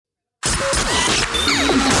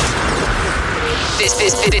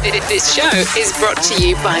This show is brought to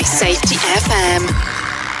you by Safety FM.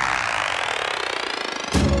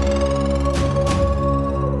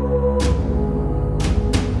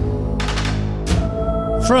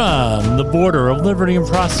 From the border of liberty and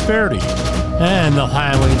prosperity and the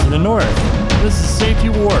highway to the north, this is Safety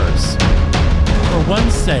Wars for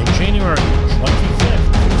Wednesday, January 25th,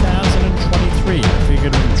 2023. I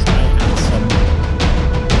figured we'd try out some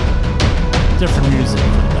different music for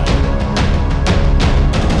tonight.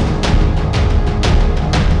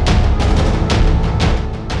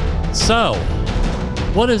 So,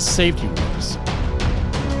 what is Safety Wars?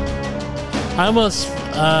 I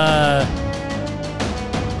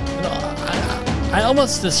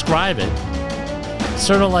almost describe it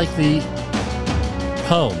sort of like the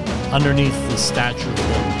poem underneath the Statue of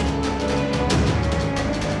Liberty.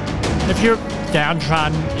 If you're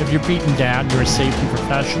downtrodden, if you're beaten down, you're a safety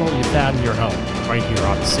professional, you found your home right here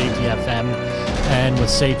on Safety FM and with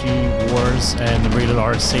Safety Wars and the Rated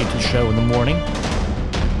R Safety Show in the morning.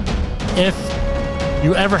 If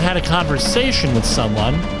you ever had a conversation with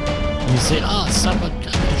someone and you say, I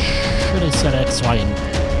should have said X, Y, and Z.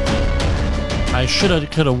 I shoulda,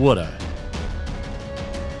 coulda, woulda.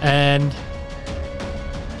 And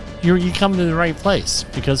you come to the right place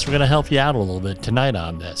because we're going to help you out a little bit tonight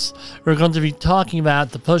on this. We're going to be talking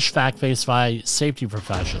about the pushback faced by safety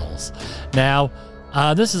professionals. Now,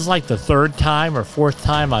 this is like the third time or fourth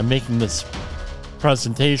time I'm making this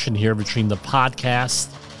presentation here between the podcast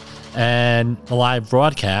and the live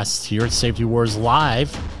broadcast here at Safety Wars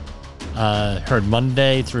Live. Heard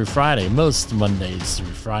Monday through Friday, most Mondays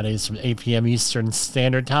through Fridays from 8 p.m. Eastern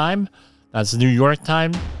Standard Time. That's New York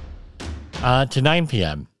time to 9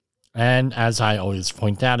 p.m. And as I always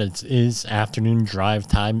point out, it is afternoon drive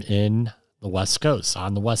time in the West Coast,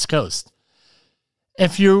 on the West Coast.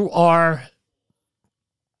 If you are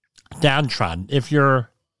downtrodden, if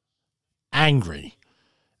you're angry,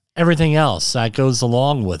 everything else that goes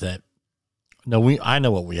along with it. I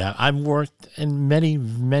know what we have. I've worked in many,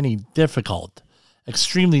 many difficult,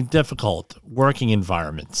 extremely difficult working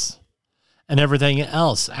environments and everything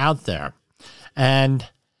else out there. And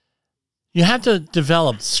you have to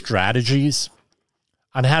develop strategies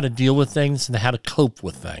on how to deal with things and how to cope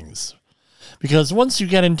with things. Because once you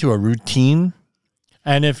get into a routine,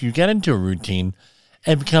 and if you get into a routine,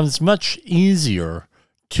 it becomes much easier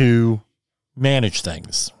to manage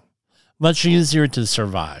things, much easier to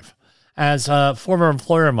survive. As a former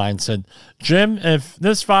employer of mine said, Jim, if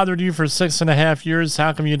this bothered you for 6.5 years,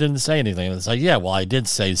 how come you didn't say anything? And it's like, yeah, well, I did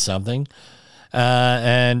say something.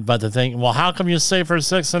 But the thing, well, how come you stay for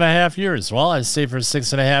 6.5 years? Well, I stay for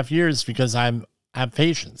 6.5 years because I have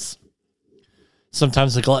patience.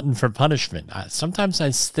 Sometimes a glutton for punishment. Sometimes I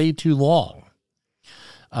stay too long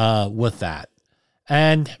with that.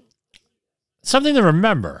 And something to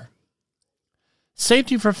remember.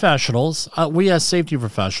 Safety professionals, we as safety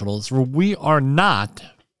professionals, we are not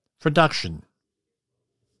production.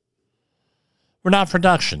 We're not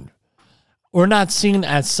production. We're not seen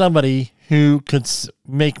as somebody who could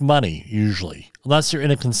make money, usually. Unless you're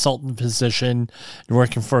in a consultant position, you're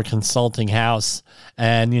working for a consulting house,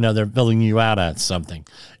 and, they're billing you out at something.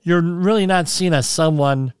 You're really not seen as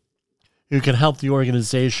someone who can help the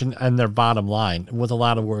organization and their bottom line with a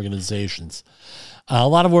lot of organizations. A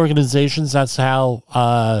lot of organizations, that's how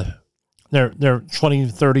they're 20,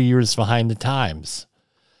 30 years behind the times.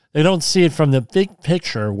 They don't see it from the big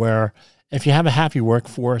picture where if you have a happy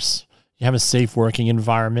workforce, you have a safe working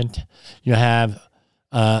environment, you have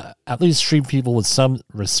at least treat people with some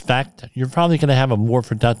respect, you're probably going to have a more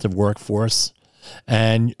productive workforce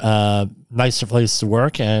and nicer place to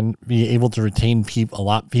work and be able to retain people a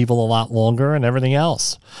lot longer and everything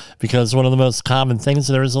else. Because one of the most common things,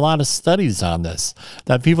 there's a lot of studies on this,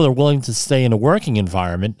 that people are willing to stay in a working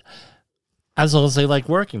environment as long as they like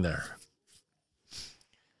working there.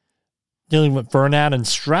 Dealing with burnout and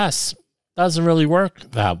stress doesn't really work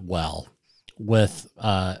that well with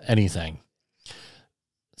anything.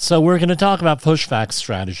 So we're going to talk about pushback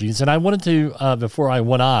strategies. And I wanted to, before I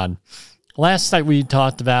went on, last night we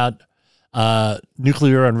talked about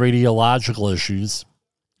nuclear and radiological issues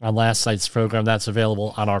on last night's program. That's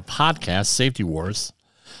available on our podcast, Safety Wars.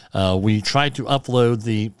 We try to upload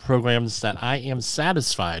the programs that I am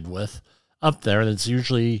satisfied with up there. That's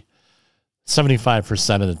usually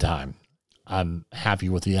 75% of the time. I'm happy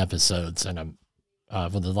with the episodes, and I'm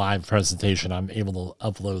with the live presentation, I'm able to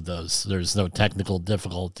upload those. There's no technical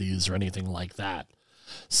difficulties or anything like that.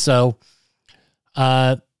 So,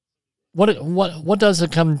 what does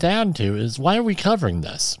it come down to is, why are we covering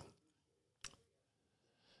this?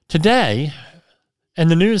 Today, in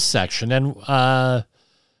the news section, and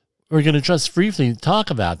we're going to just briefly talk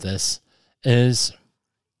about this is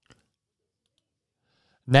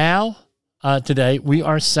now, today, we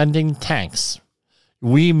are sending tanks.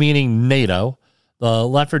 We meaning NATO, the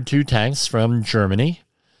Leopard 2 tanks from Germany.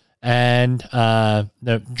 And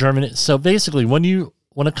the Germany. So basically,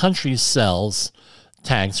 when a country sells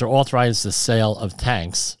tanks or authorizes the sale of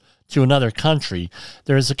tanks to another country,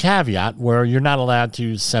 there's a caveat where you're not allowed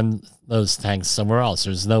to send those tanks somewhere else.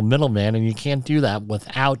 There's no middleman, and you can't do that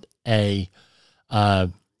without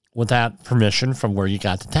without permission from where you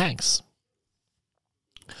got the tanks.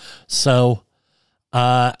 So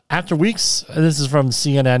after weeks, this is from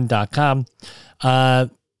CNN.com.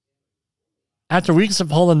 After weeks of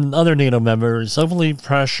Poland and other NATO members openly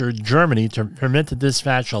pressured Germany to permit the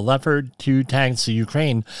dispatch of Leopard 2 tanks to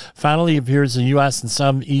Ukraine, finally appears the U.S. and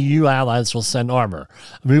some EU allies will send armor,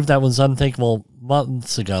 a move that was unthinkable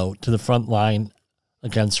months ago to the front line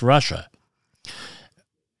against Russia.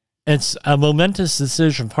 It's a momentous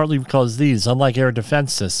decision partly because these, unlike air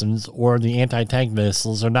defense systems or the anti-tank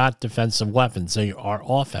missiles, are not defensive weapons. They are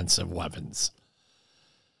offensive weapons.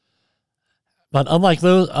 But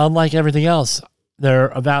unlike everything else, they're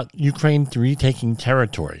about Ukraine retaking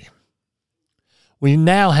territory. We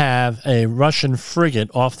now have a Russian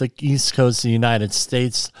frigate off the east coast of the United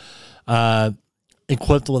States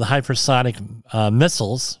equipped with hypersonic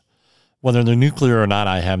missiles. Whether they're nuclear or not,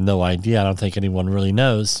 I have no idea. I don't think anyone really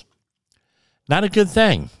knows. Not a good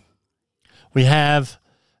thing. We have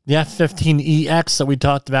the F-15EX that we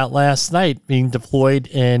talked about last night being deployed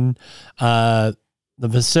in the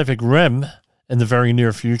Pacific Rim in the very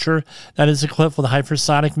near future that is equipped with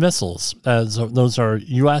hypersonic missiles. Those are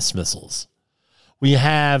U.S. missiles. We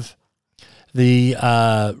have the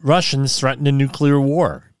Russians threatening nuclear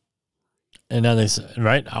war. And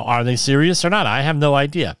right? Are they serious or not? I have no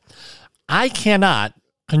idea. I cannot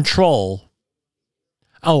control.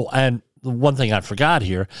 Oh, and the one thing I forgot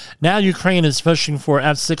here. Now Ukraine is pushing for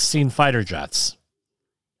F-16 fighter jets.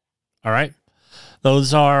 All right?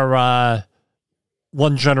 Those are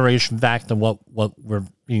one generation back than what we're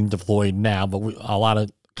being deployed now, but a lot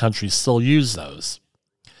of countries still use those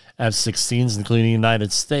F-16s, including the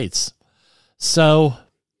United States. So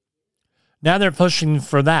now they're pushing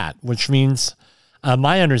for that, which means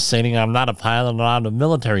my understanding, I'm not a pilot, I'm not a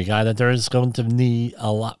military guy, that there is going to be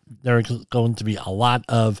a lot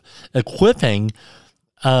of equipping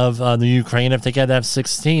of the Ukraine. If they get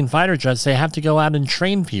F-16 fighter jets, they have to go out and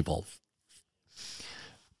train people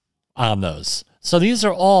on those. So these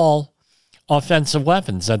are all offensive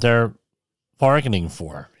weapons that they're bargaining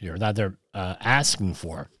for here, that they're asking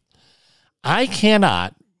for. I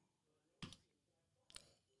cannot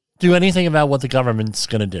do anything about what the government's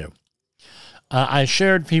going to do. I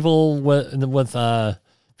shared people with the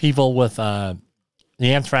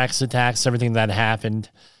anthrax attacks, everything that happened,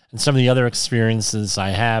 and some of the other experiences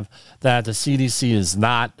I have, that the CDC is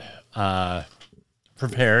not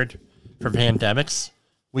prepared for pandemics.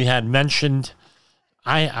 We had mentioned,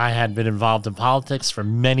 I had been involved in politics for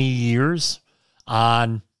many years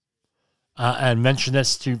and mentioned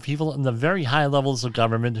this to people in the very high levels of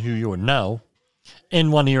government who you would know, in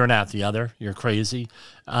one ear and out the other. You're crazy.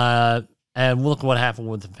 And look what happened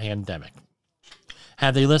with the pandemic.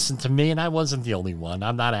 Had they listened to me, and I wasn't the only one,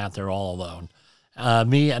 I'm not out there all alone.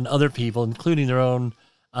 Me and other people, including their own,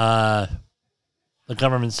 the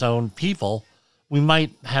government's own people, we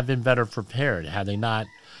might have been better prepared had they not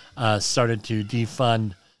started to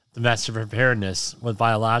defund domestic preparedness with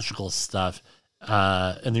biological stuff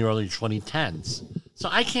in the early 2010s. So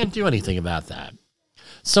I can't do anything about that.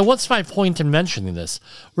 So what's my point in mentioning this?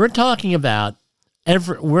 We're talking about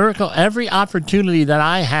every opportunity that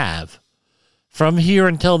I have from here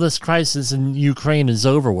until this crisis in Ukraine is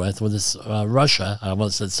over with this Russia, I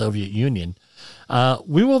almost said Soviet Union,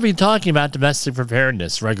 we will be talking about domestic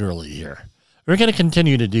preparedness regularly here. We're going to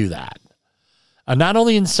continue to do that. Not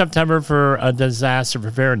only in September for a disaster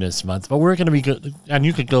preparedness month, but we're going to be good. And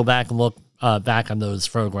you could go back and look back on those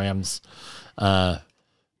programs from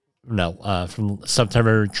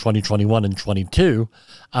September 2021 and 22.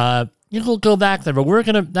 You can go back there,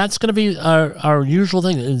 but that's going to be our usual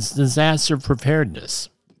thing, is disaster preparedness.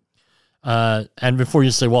 And before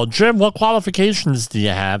you say, well, Jim, what qualifications do you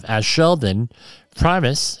have? As Sheldon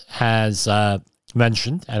Primus has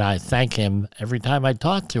mentioned, and I thank him every time I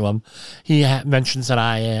talk to him, he mentions that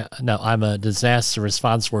I'm a disaster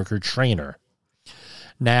response worker trainer.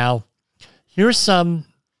 Now, here is some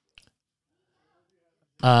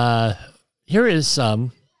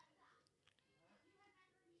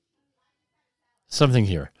something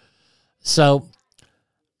here. So,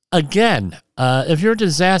 again, if you're a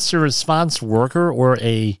disaster response worker or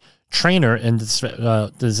a trainer in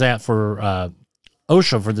OSHA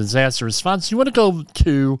for disaster response, you want to go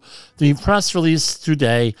to the press release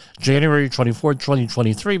today, January 24th,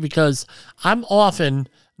 2023, because I'm often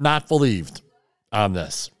not believed on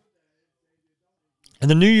this. In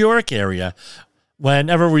the New York area,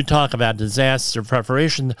 whenever we talk about disaster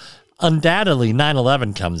preparation, undoubtedly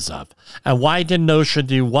 9/11 comes up. And why didn't OSHA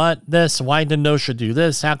do this? Why didn't OSHA do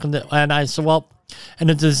this? How come that? And I said, well, in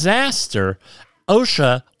a disaster,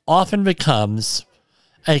 OSHA often becomes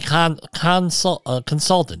a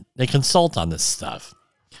consultant. They consult on this stuff.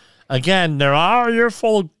 Again, you're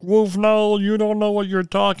full of goof, no, you don't know what you're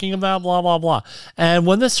talking about, blah, blah, blah. And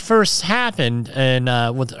when this first happened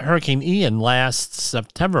with Hurricane Ian last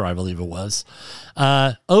September, I believe it was,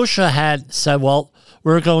 OSHA had said, well,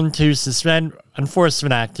 we're going to suspend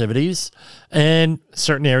enforcement activities in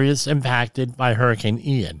certain areas impacted by Hurricane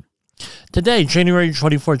Ian. Today, January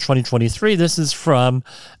 24, 2023, this is from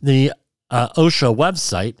the OSHA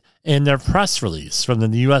website in their press release from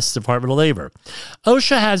the U.S. Department of Labor.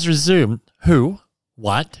 OSHA has resumed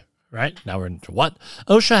right? Now we're into what?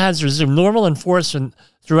 OSHA has resumed normal enforcement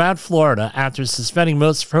throughout Florida after suspending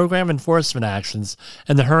most program enforcement actions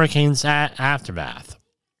in the hurricane's aftermath.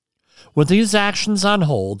 With these actions on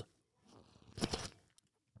hold,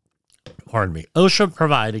 OSHA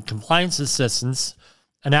provided compliance assistance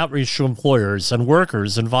and outreach to employers and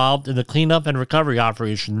workers involved in the cleanup and recovery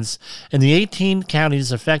operations in the 18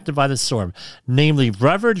 counties affected by the storm, namely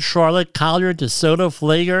Brevard, Charlotte, Collier, DeSoto,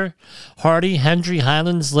 Flagler, Hardy, Hendry,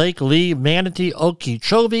 Highlands, Lake, Lee, Manatee,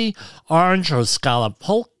 Okeechobee, Orange, Osceola,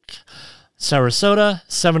 Polk, Sarasota,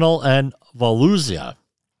 Seminole, and Volusia.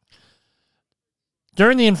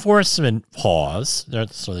 During the enforcement pause,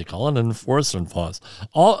 that's what they call it, an enforcement pause,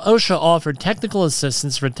 OSHA offered technical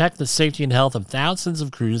assistance to protect the safety and health of thousands of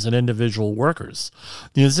crews and individual workers.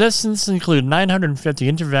 The assistance included 950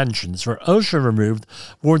 interventions where OSHA removed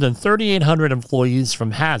more than 3,800 employees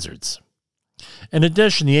from hazards. In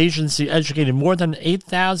addition, the agency educated more than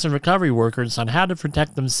 8,000 recovery workers on how to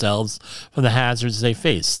protect themselves from the hazards they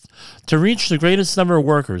faced. To reach the greatest number of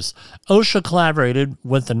workers, OSHA collaborated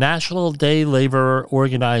with the National Day Labor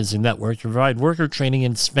Organizing Network to provide worker training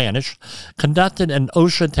in Spanish, conducted an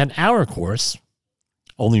OSHA 10-hour course,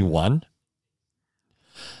 only one.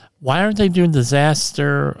 Why aren't they doing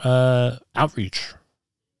disaster outreach?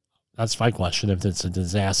 That's my question, if it's a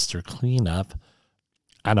disaster cleanup.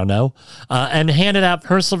 I don't know, and handed out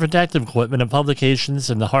personal protective equipment and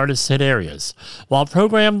publications in the hardest hit areas. While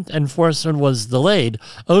program enforcement was delayed,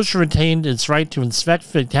 OSHA retained its right to inspect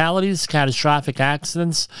fatalities, catastrophic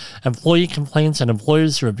accidents, employee complaints, and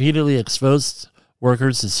employers who repeatedly exposed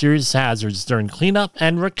workers to serious hazards during cleanup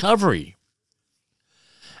and recovery.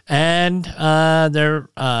 And there's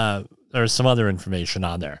some other information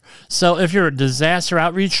on there. So if you're a disaster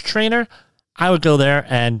outreach trainer, I would go there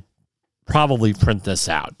and probably print this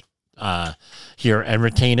out here and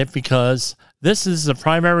retain it, because this is the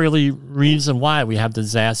primary reason why we have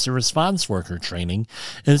disaster response worker training.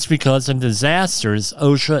 It's because in disasters,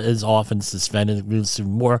 OSHA is often suspended. It moves to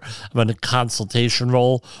more of a consultation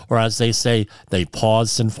role, or as they say, they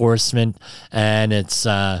pause enforcement, and it's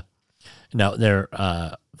they're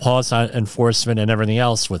pause on enforcement and everything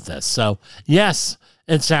else with this. So yes,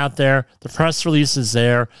 it's out there. The press release is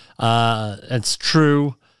there. It's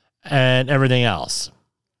true. And everything else.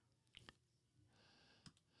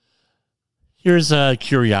 Here's a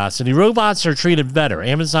curiosity. Robots are treated better.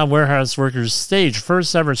 Amazon warehouse workers stage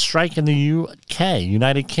first ever strike in the UK,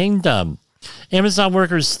 United Kingdom. Amazon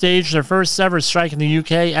workers staged their first ever strike in the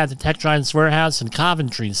UK at the tech giant's warehouse in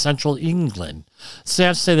Coventry, central England.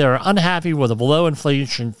 Staff say they are unhappy with a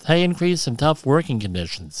below-inflation pay increase and tough working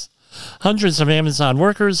conditions. Hundreds of Amazon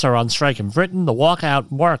workers are on strike in Britain. The walkout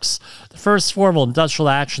marks the first formal industrial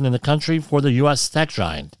action in the country for the U.S. tech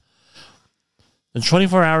giant. The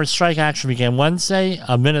 24-hour strike action began Wednesday.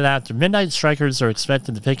 A minute after midnight, strikers are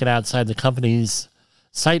expected to picket outside the company's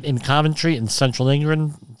site in Coventry in central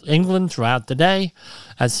England throughout the day.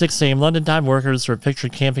 At 6 a.m. London time, workers were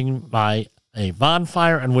pictured camping by a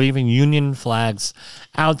bonfire and waving Union flags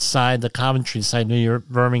outside the Coventry site near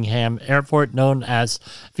Birmingham Airport, known as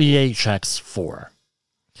VHX4.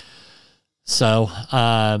 So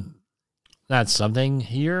that's something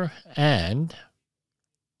here, and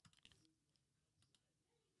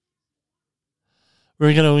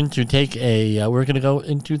we're going to go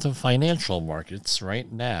into the financial markets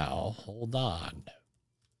right now. Hold on.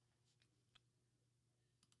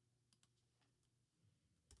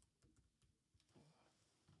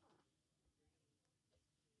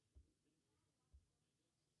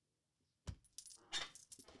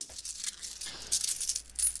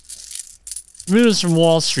 News from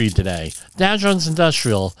Wall Street today. Dow Jones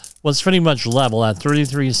Industrial was pretty much level at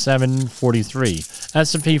 33,743.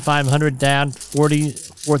 S&P 500 down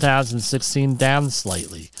 44,016, down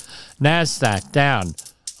slightly. NASDAQ down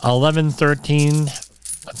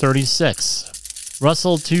 11,1336.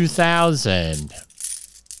 Russell 2000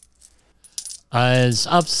 is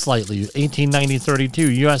up slightly,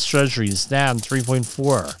 1890.32. U.S. Treasuries down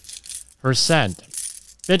 3.4%.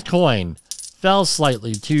 Bitcoin fell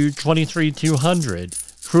slightly to 23,200.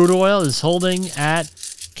 Crude oil is holding at,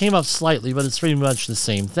 came up slightly, but it's pretty much the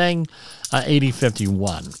same thing,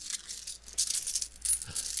 80.51.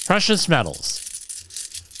 Precious metals.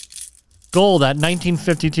 Gold at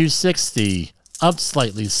 1952.60, up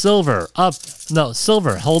slightly. Silver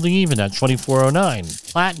holding even at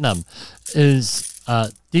 24.09. Platinum is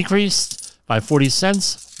decreased by 40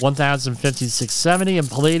 cents, 1,056.70, and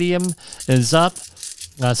palladium is up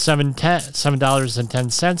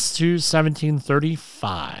 $7.10 to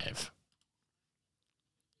 $17.35.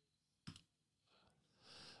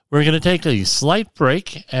 We're going to take a slight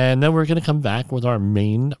break, and then we're going to come back with our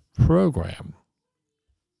main program.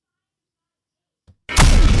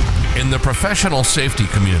 In the professional safety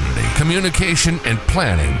community, communication and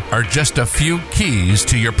planning are just a few keys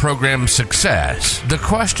to your program's success. The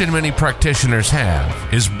question many practitioners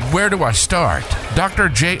have is, where do I start? Dr.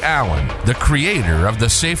 Jay Allen, the creator of the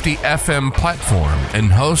Safety FM platform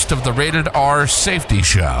and host of the Rated R Safety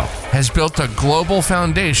Show, has built a global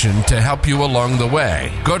foundation to help you along the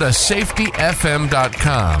way. Go to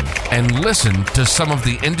safetyfm.com and listen to some of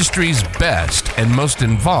the industry's best and most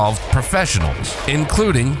involved professionals,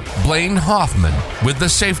 including Blaine Hoffman with the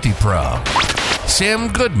Safety Pro, Sam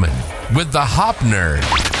Goodman with the Hop Nerd,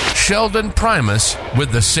 Sheldon Primus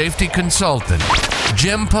with the Safety Consultant,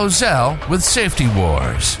 Jim Pozell with Safety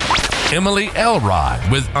Wars, Emily Elrod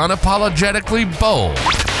with Unapologetically Bold,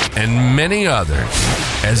 and many others.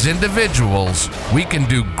 As individuals, we can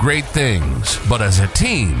do great things, but as a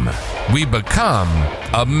team, we become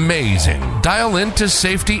amazing. Dial into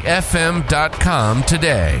safetyfm.com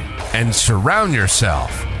today and surround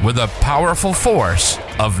yourself with a powerful force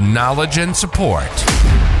of knowledge and support.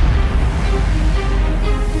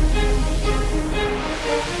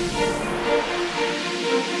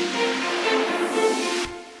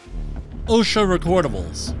 OSHA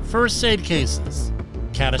recordables, first aid cases,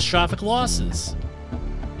 catastrophic losses.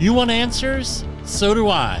 You want answers? So do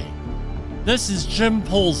I. This is Jim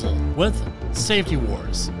Polzel with Safety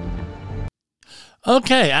Wars.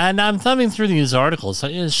 Okay, and I'm thumbing through these articles.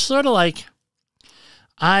 It's sort of like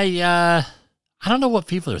I don't know what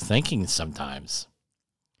people are thinking sometimes.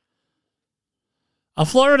 A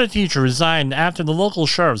Florida teacher resigned after the local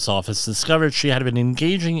sheriff's office discovered she had been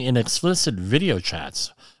engaging in explicit video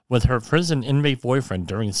chats with her prison inmate boyfriend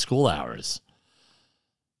during school hours.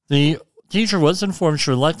 The teacher was informed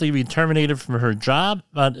she would likely be terminated from her job,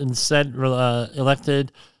 but instead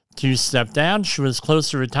elected to step down. She was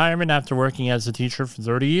close to retirement after working as a teacher for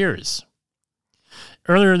 30 years.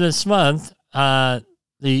 Earlier this month,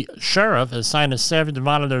 the sheriff assigned a staffer to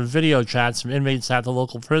monitor video chats from inmates at the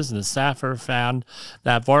local prison. The staffer found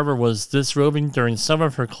that Barbara was disrobing during some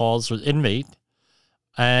of her calls with inmate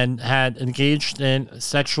and had engaged in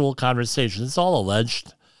sexual conversations. It's all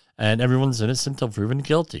alleged, and everyone's innocent until proven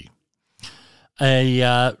guilty.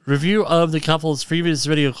 A review of the couple's previous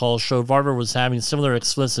video calls showed Barbara was having similar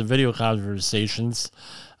explicit video conversations,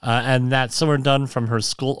 and that some were done from her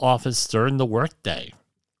school office during the workday.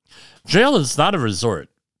 Jail is not a resort,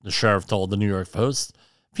 the sheriff told the New York Post.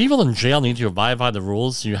 People in jail need to abide by the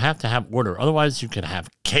rules. You have to have order. Otherwise, you can have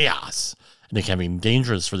chaos, and it can be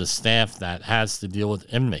dangerous for the staff that has to deal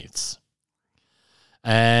with inmates.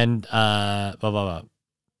 And, I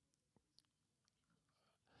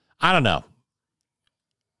don't know.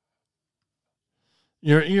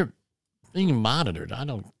 You're being monitored. I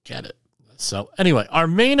don't get it. So anyway, our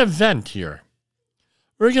main event here,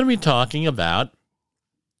 we're going to be talking about,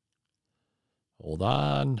 hold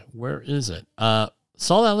on, where is it? Saul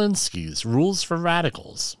Alinsky's Rules for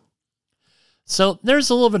Radicals. So there's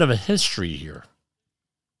a little bit of a history here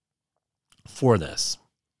for this.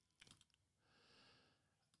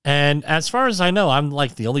 And as far as I know, I'm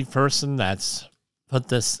like the only person that's put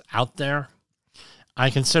this out there. I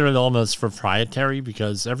consider it almost proprietary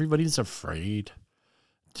because everybody's afraid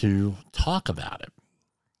to talk about it.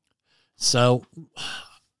 So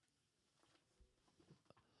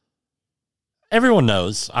everyone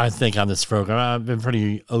knows, I think, on this program, I've been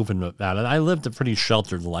pretty open about it. I lived a pretty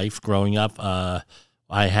sheltered life growing up. I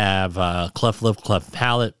have cleft lip, cleft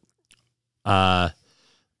palate,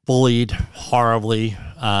 bullied horribly.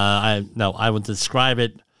 I would describe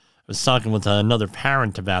it. I was talking with another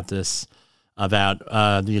parent about this. about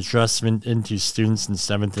the adjustment into students in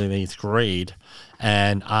 7th and 8th grade.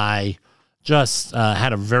 And I just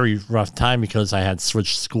had a very rough time because I had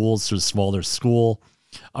switched schools to a smaller school,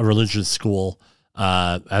 a religious school.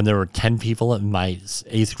 And there were 10 people in my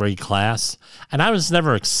 8th grade class. And I was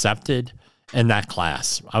never accepted in that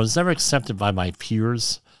class. I was never accepted by my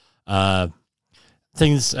peers. Because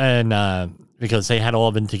they had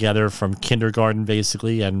all been together from kindergarten,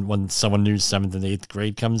 basically. And when someone new 7th and 8th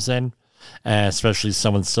grade comes in, especially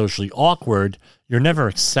someone socially awkward, you're never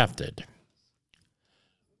accepted.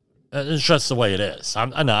 It's just the way it is.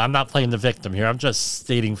 I'm not playing the victim here. I'm just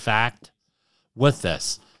stating fact with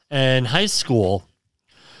this. In high school,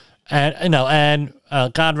 and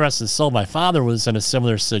God rest his soul, my father was in a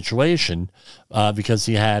similar situation because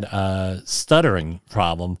he had a stuttering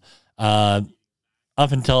problem up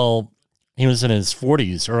until he was in his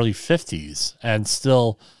 40s, early 50s, and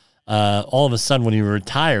still all of a sudden when he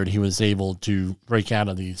retired, he was able to break out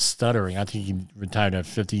of the stuttering. I think he retired at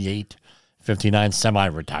 58, 59,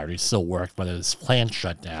 semi-retired. He still worked, but his plant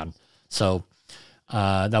shut down. So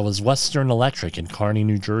that was Western Electric in Kearney,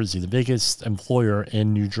 New Jersey, the biggest employer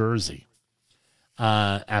in New Jersey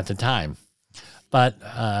at the time. But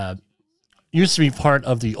used to be part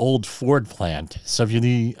of the old Ford plant. So if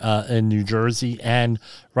you in New Jersey and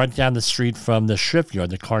right down the street from the shipyard,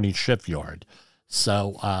 the Kearney shipyard.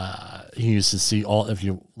 So he used to see all, if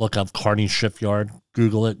you look up Kearney shipyard,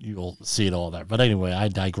 Google it, you'll see it all there. But anyway, I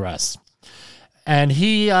digress. And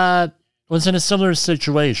he was in a similar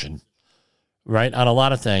situation, right, on a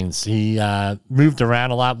lot of things. He moved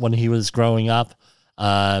around a lot when he was growing up,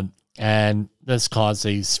 and this caused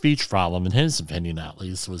a speech problem, in his opinion at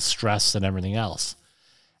least, with stress and everything else.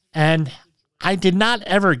 And I did not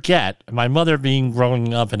ever get, my mother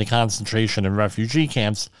growing up in a concentration and refugee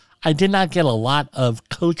camps, I did not get a lot of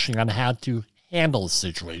coaching on how to handle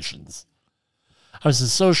situations. I was a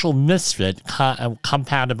social misfit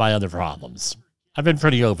compounded by other problems. I've been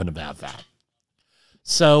pretty open about that.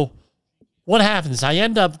 So what happens? I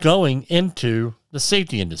end up going into the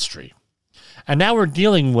safety industry. And now we're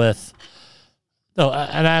dealing with,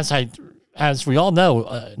 and as we all know,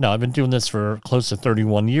 I've been doing this for close to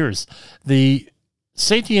 31 years. The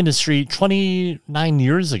safety industry 29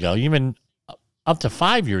 years ago, even up to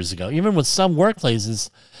 5 years ago, even with some workplaces,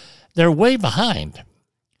 they're way behind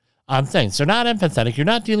on things. They're not empathetic. You're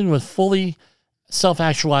not dealing with fully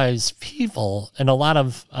self-actualized people in a lot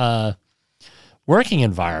of working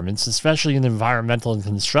environments, especially in the environmental and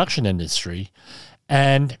construction industry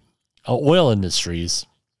and oil industries.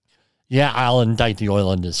 Yeah, I'll indict the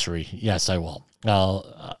oil industry. Yes, I will.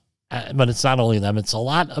 But it's not only them. It's a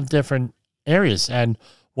lot of different areas. And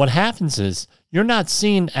what happens is you're not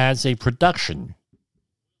seen as a production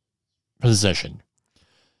position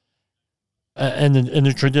in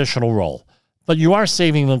the traditional role, but you are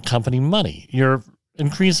saving the company money. You're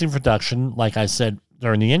increasing production, like I said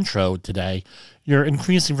during the intro today. You're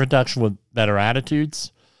increasing production with better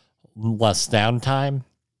attitudes, less downtime,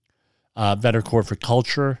 better corporate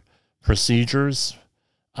culture, procedures,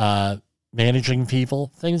 managing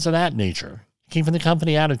people, things of that nature, keeping the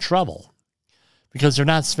company out of trouble because they're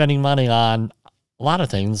not spending money on a lot of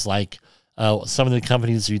things like some of the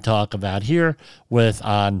companies we talk about here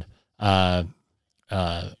on OSHA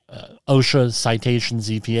citations,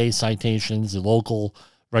 EPA citations, local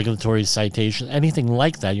regulatory citations, anything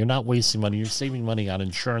like that. You're not wasting money. You're saving money on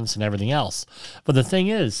insurance and everything else. But the thing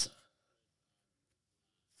is,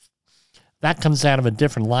 that comes out of a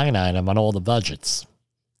different line item on all the budgets.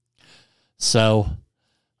 So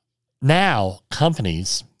now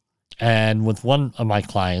companies, and with one of my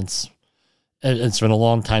clients, it's been a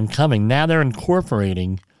long time coming. Now they're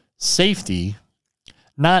incorporating safety,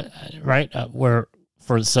 not right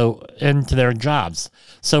into their jobs.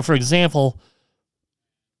 So, for example,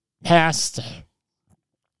 past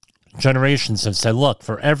generations have said, "Look,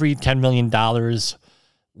 for every $10 million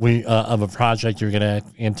of a project, you're going to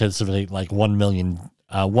anticipate like 1 million,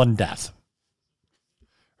 one death."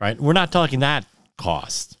 Right? We're not talking that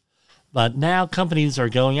cost, but now companies are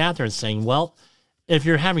going out there and saying, "Well, if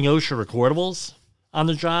you're having OSHA recordables on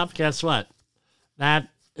the job, guess what? That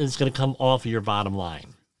is going to come off of your bottom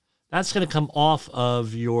line. That's going to come off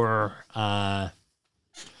of your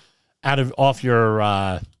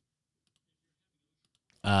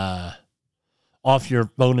off your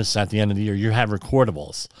bonus at the end of the year. You have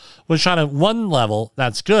recordables, which on one level,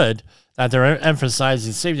 that's good that they're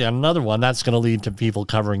emphasizing safety. On another one, that's going to lead to people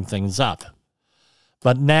covering things up.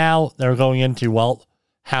 But now they're going into, well,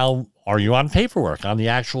 how are you on paperwork, on the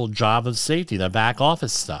actual job of safety, the back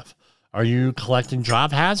office stuff? Are you collecting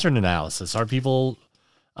job hazard analysis? Are people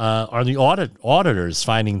are the auditors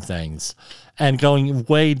finding things and going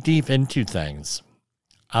way deep into things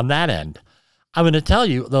on that end. I'm going to tell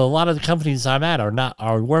you that a lot of the companies I'm at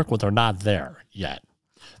I work with are not there yet.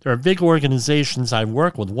 There are big organizations I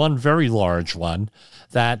work with, one very large one,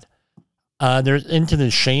 that they're into the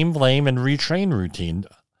shame, blame, and retrain routine.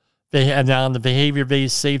 They are now on the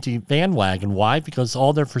behavior-based safety bandwagon. Why? Because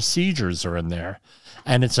all their procedures are in there,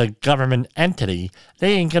 and it's a government entity.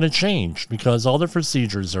 They ain't going to change because all their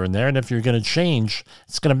procedures are in there, and if you're going to change,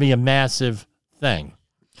 it's going to be a massive thing.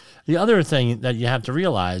 The other thing that you have to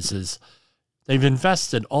realize is they've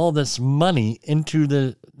invested all this money into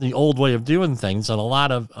the old way of doing things and a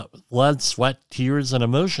lot of blood, sweat, tears, and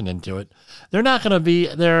emotion into it. They're not going to be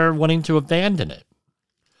there wanting to abandon it.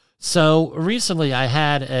 So recently I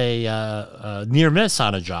had a near miss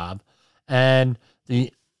on a job, and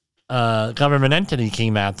the government entity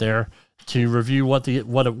came out there to review what it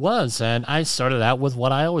was, and I started out with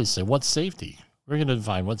what I always say: what's safety? We're going to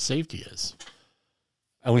define what safety is,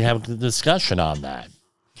 and we have a discussion on that.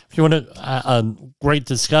 If you want a great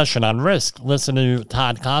discussion on risk, listen to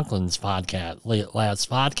Todd Conklin's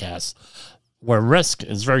last podcast, where risk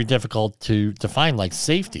is very difficult to define, like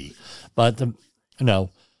safety, but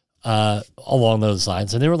along those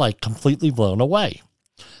lines, and they were like completely blown away.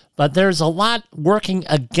 But there's a lot working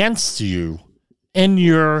against you in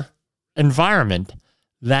your environment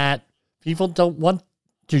that people don't want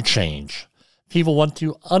to change. People want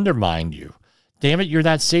to undermine you. Damn it, you're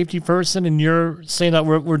that safety person, and you're saying that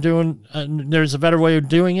we're doing, there's a better way of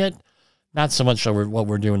doing it. Not so much that what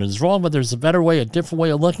we're doing is wrong, but there's a better way, a different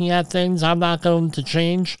way of looking at things. I'm not going to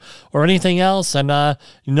change or anything else. And,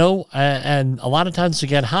 and a lot of times they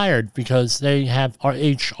get hired because they have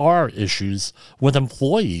HR issues with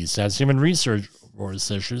employees as human resource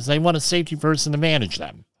issues. They want a safety person to manage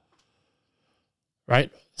them, right?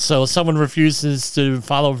 So if someone refuses to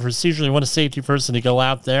follow a procedure, they want a safety person to go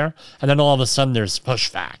out there, and then all of a sudden there's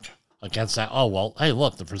pushback against that. Oh, well, hey,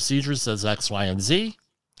 look, the procedure says X, Y, and Z.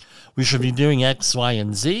 We should be doing X, Y,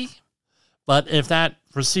 and Z. But if that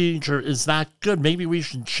procedure is not good, maybe we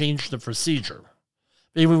should change the procedure.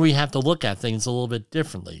 Maybe we have to look at things a little bit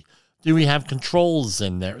differently. Do we have controls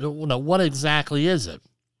in there? What exactly is it?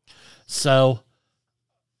 So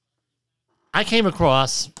I came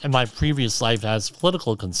across, in my previous life as a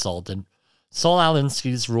political consultant, Saul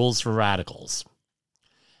Alinsky's Rules for Radicals.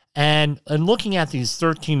 And looking at these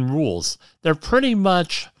 13 rules, they're pretty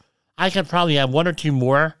much, I could probably have one or two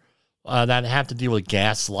more that have to deal with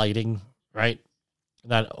gaslighting, right?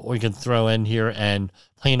 That we can throw in here, and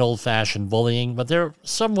plain old-fashioned bullying, but they're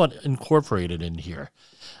somewhat incorporated in here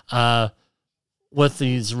with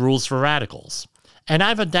these Rules for Radicals. And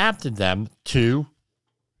I've adapted them to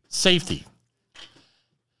safety.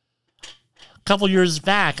 A couple years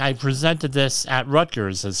back, I presented this at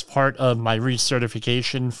Rutgers as part of my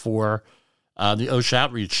recertification for the OSHA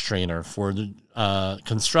outreach trainer for the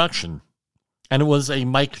construction. And it was a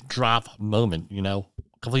mic drop moment,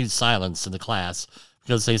 complete silence in the class,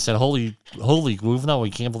 because they said, holy move, no, we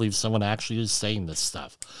can't believe someone actually is saying this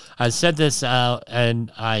stuff. I said this, and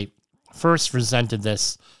I first presented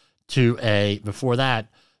this to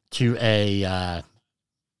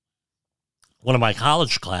one of my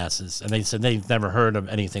college classes, and they said they've never heard of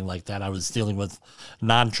anything like that. I was dealing with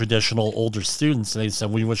non-traditional older students, and they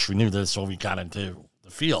said, we wish we knew this when we got into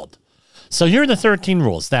the field. So here are the 13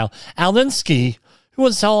 rules. Now, Alinsky, who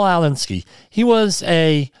was Saul Alinsky? He was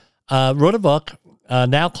wrote a book,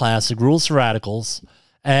 now classic, Rules for Radicals,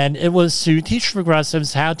 and it was to teach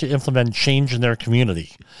progressives how to implement change in their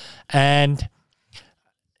community. And,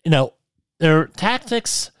 there are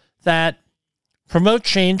tactics that promote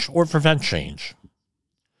change or prevent change,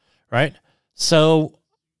 right? So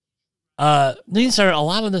these are a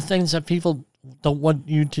lot of the things that people don't want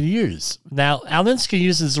you to use. Now, Alinsky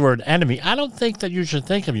uses the word enemy. I don't think that you should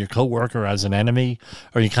think of your coworker as an enemy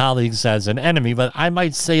or your colleagues as an enemy, but I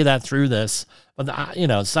might say that through this. But,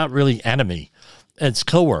 it's not really enemy. It's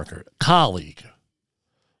coworker, colleague,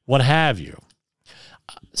 what have you.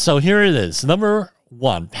 So here it is. Number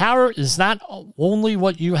one, power is not only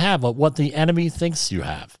what you have, but what the enemy thinks you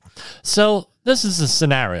have. So this is a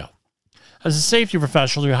scenario. As a safety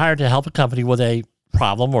professional, you're hired to help a company with a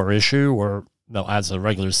problem or issue, or as a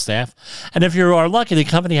regular staff. And if you are lucky, the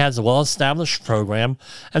company has a well-established program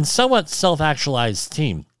and somewhat self-actualized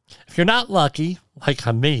team. If you're not lucky, like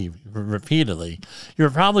me repeatedly, you're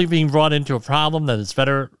probably being brought into a problem that is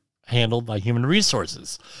better handled by human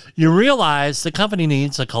resources. You realize the company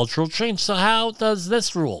needs a cultural change. So how does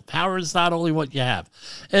this rule? Power is not only what you have.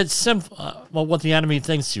 It's simple, what the enemy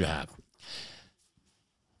thinks you have.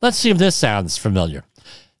 Let's see if this sounds familiar.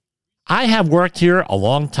 I have worked here a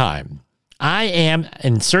long time. I am,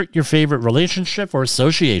 insert your favorite relationship or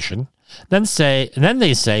association. Then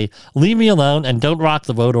they say, leave me alone and don't rock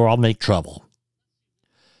the boat or I'll make trouble.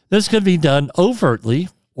 This could be done overtly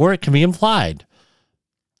or it can be implied.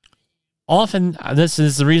 Often, this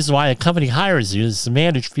is the reason why a company hires you, is to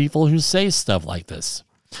manage people who say stuff like this.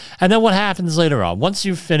 And then what happens later on? Once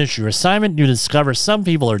you finish your assignment, you discover some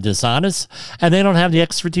people are dishonest and they don't have the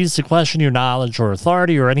expertise to question your knowledge or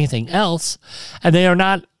authority or anything else.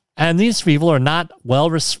 And these people are not well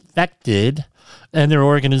respected in their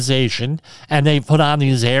organization, and they put on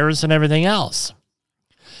these airs and everything else.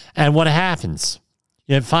 And what happens?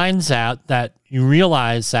 It finds out that you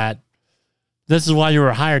realize that this is why you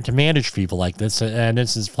were hired, to manage people like this, and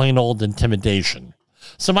this is plain old intimidation.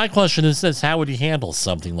 So my question is this: how would you handle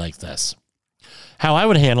something like this? How I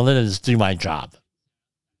would handle it is do my job.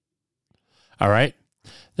 All right?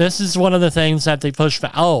 This is one of the things that they push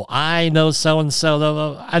back. Oh, I know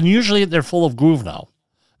so-and-so. And usually they're full of guvno.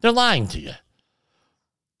 They're lying to you.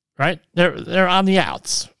 Right? They're on the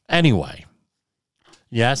outs. Anyway.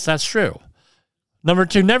 Yes, that's true. Number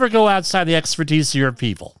 2, never go outside the expertise of your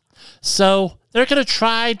people. So they're going to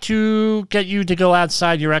try to get you to go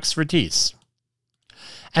outside your expertise.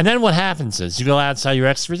 And then what happens is you go outside your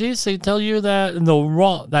expertise, they tell you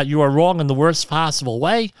that you are wrong in the worst possible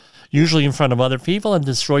way, usually in front of other people, and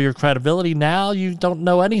destroy your credibility. Now you don't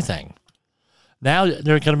know anything. Now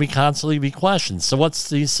there are going to be constantly be questions. So what's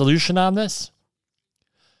the solution on this?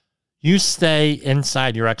 You stay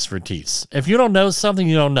inside your expertise. If you don't know something,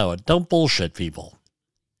 you don't know it. Don't bullshit people.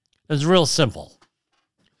 It's real simple.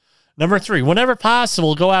 Number 3, whenever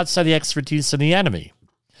possible, go outside the expertise of the enemy.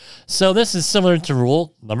 So this is similar to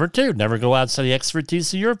rule number 2. Never go outside the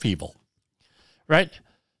expertise of your people. Right?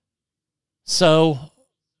 So,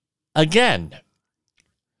 again,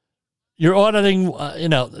 you're auditing,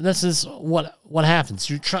 this is what happens.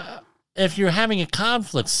 If you're having a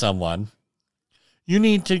conflict with someone, you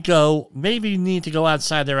need to go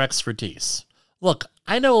outside their expertise. Look,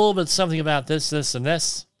 I know a little bit something about this, and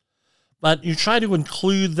this, but you try to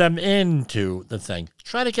include them into the thing.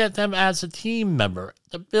 Try to get them as a team member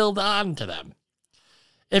to build on to them.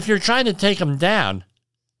 If you're trying to take them down,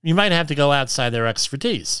 you might have to go outside their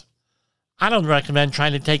expertise. I don't recommend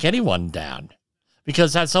trying to take anyone down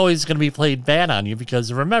because that's always going to be played bad on you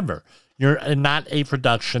because remember, you're not a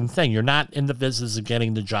production thing. You're not in the business of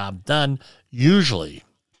getting the job done, usually.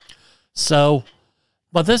 So,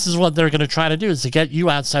 but this is what they're going to try to do, is to get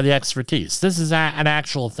you outside the expertise. This is an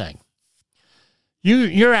actual thing.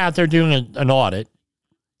 You're out there doing an audit,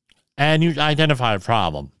 and you identify a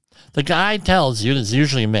problem. The guy tells you, it's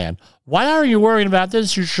usually a man, why are you worried about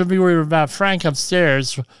this? You should be worried about Frank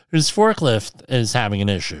upstairs, whose forklift is having an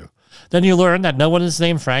issue. Then you learn that no one is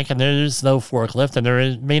named Frank, and there is no forklift,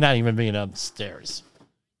 and may not even be an upstairs.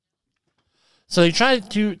 So they try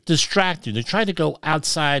to distract you. They try to go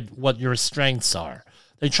outside what your strengths are.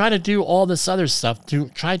 They try to do all this other stuff to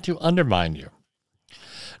try to undermine you.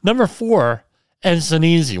 Number 4, and it's an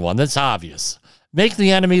easy one, that's obvious. Make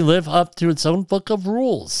the enemy live up to its own book of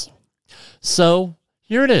rules. So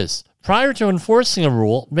here it is. Prior to enforcing a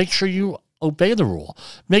rule, make sure you obey the rule.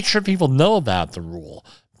 Make sure people know about the rule.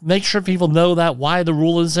 Make sure people know that why the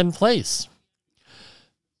rule is in place.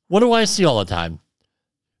 What do I see all the time?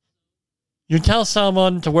 You tell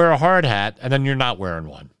someone to wear a hard hat, and then you're not wearing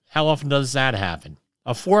one. How often does that happen?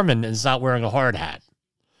 A foreman is not wearing a hard hat.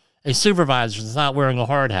 A supervisor is not wearing a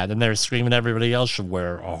hard hat, and they're screaming everybody else should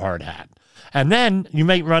wear a hard hat. And then you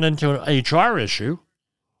may run into an HR issue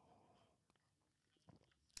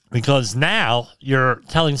because now you're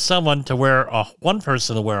telling someone to one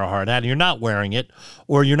person to wear a hard hat, and you're not wearing it,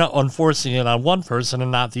 or you're not enforcing it on one person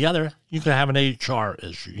and not the other. You can have an HR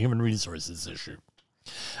issue, human resources issue.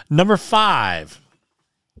 Number 5,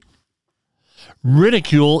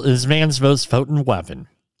 ridicule is man's most potent weapon.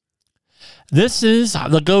 This is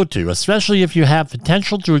the go-to, especially if you have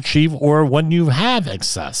potential to achieve or when you have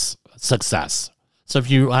success. So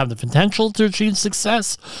if you have the potential to achieve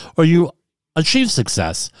success or you achieve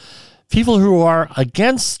success, people who are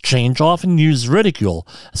against change often use ridicule,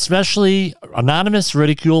 especially anonymous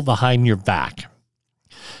ridicule behind your back.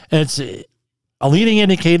 It's a leading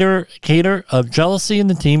indicator of jealousy in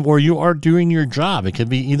the team, or you are doing your job. It could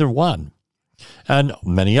be either one. And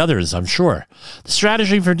many others, I'm sure. The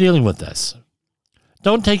strategy for dealing with this: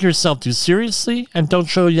 don't take yourself too seriously and don't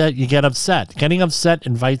show that you get upset. Getting upset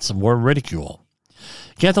invites more ridicule.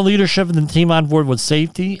 Get the leadership and the team on board with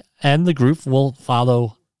safety, and the group will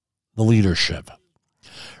follow the leadership.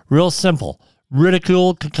 Real simple.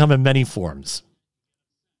 Ridicule can come in many forms.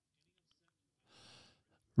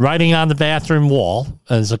 Writing on the bathroom wall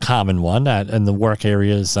is a common one in the work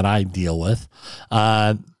areas that I deal with.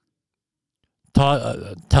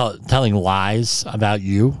 Telling lies about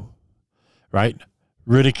you, right?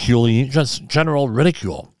 Ridiculing, just general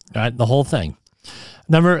ridicule, right? The whole thing.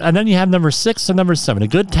 And then you have number 6 and number 7. A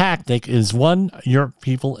good tactic is one your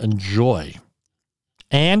people enjoy.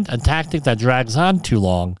 And a tactic that drags on too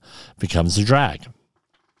long becomes a drag.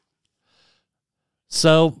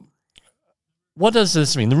 So, what does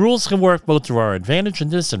this mean? The rules can work both to our advantage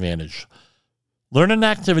and disadvantage. Learn an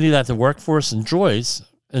activity that the workforce enjoys,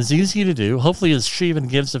 is easy to do, hopefully is cheap and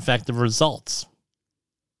gives effective results.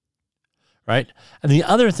 Right? And the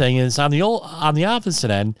other thing is on the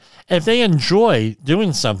opposite end, if they enjoy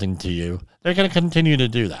doing something to you, they're going to continue to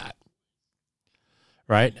do that.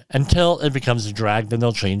 Right? Until it becomes a drag, then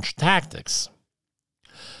they'll change tactics.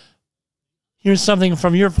 Here's something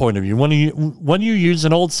from your point of view. When you use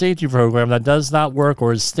an old safety program that does not work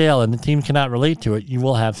or is stale and the team cannot relate to it, you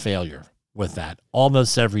will have failure with that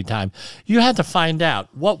almost every time. You have to find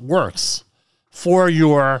out what works for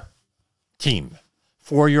your team,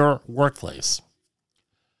 for your workplace.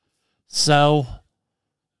 So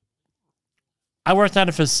I worked at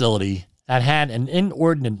a facility that had an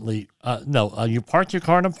inordinately, you parked your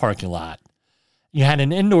car in a parking lot. You had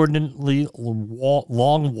an inordinately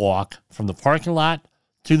long walk from the parking lot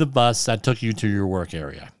to the bus that took you to your work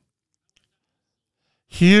area.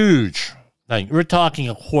 Huge thing. We're talking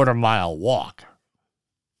a quarter-mile walk.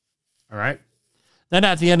 All right? Then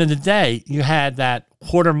at the end of the day, you had that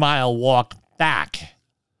quarter-mile walk back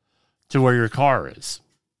to where your car is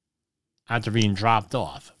after being dropped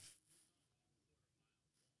off.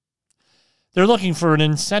 They're looking for an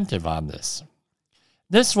incentive on this.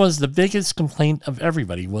 This was the biggest complaint of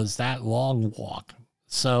everybody, was that long walk.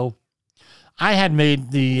 So I had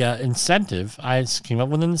made the incentive. I came up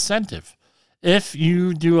with an incentive. If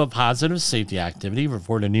you do a positive safety activity,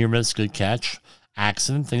 report a near miss, good catch,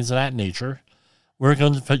 accident, things of that nature, we're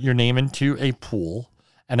going to put your name into a pool.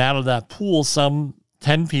 And out of that pool, some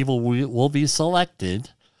 10 people will be selected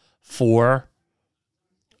for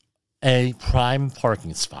a prime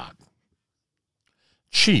parking spot.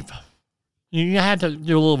 Cheap. You had to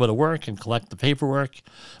do a little bit of work and collect the paperwork,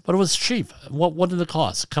 but it was cheap. What did it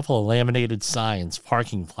cost? A couple of laminated signs,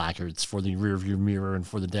 parking placards for the rear view mirror and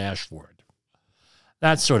for the dashboard.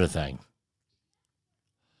 That sort of thing.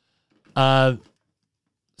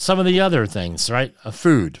 Some of the other things, right?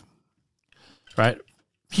 Food, right?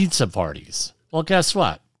 Pizza parties. Well, guess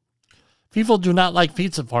what? People do not like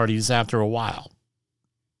pizza parties after a while.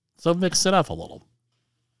 So mix it up a little.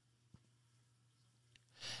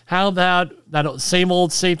 How about that same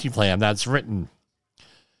old safety plan that's written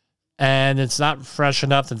and it's not fresh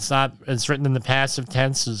enough? It's written in the passive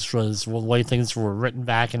tense, which was the way things were written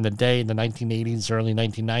back in the day in the 1980s, early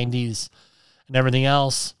 1990s, and everything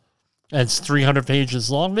else. And it's 300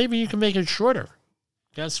 pages long. Maybe you can make it shorter.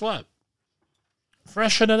 Guess what?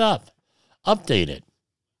 Freshen it up. Update it.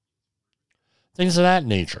 Things of that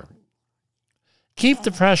nature. Keep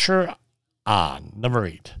the pressure on. Number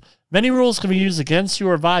 8. Many rules can be used against you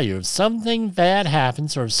or by you. If something bad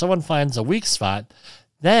happens or if someone finds a weak spot,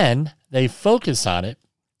 then they focus on it,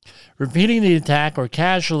 repeating the attack or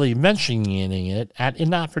casually mentioning it at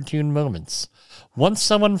inopportune moments. Once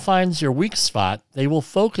someone finds your weak spot, they will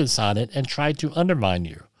focus on it and try to undermine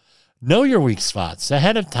you. Know your weak spots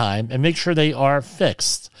ahead of time and make sure they are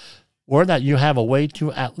fixed or that you have a way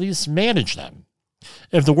to at least manage them.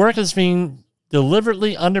 If the work is being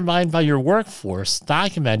deliberately undermined by your workforce,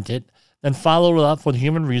 document it, then follow it up with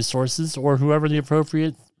human resources or whoever the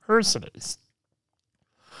appropriate person is.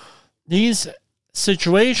 These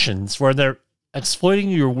situations where they're exploiting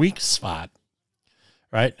your weak spot,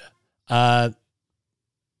 right,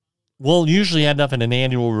 will usually end up in an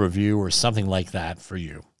annual review or something like that for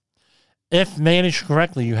you. If managed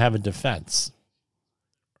correctly, you have a defense,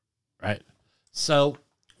 right? So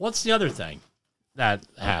what's the other thing that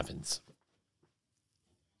happens?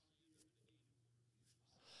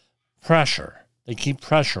 Pressure. They keep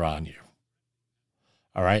pressure on you.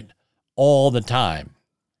 All right? All the time.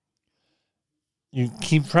 You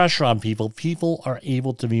keep pressure on people. People are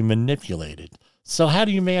able to be manipulated. So how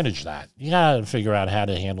do you manage that? You got to figure out how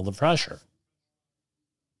to handle the pressure.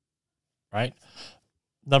 Right?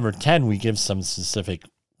 Number 10, we give some specific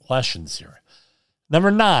questions here. Number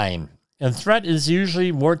 9, a threat is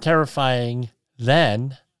usually more terrifying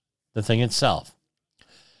than the thing itself.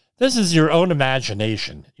 This is your own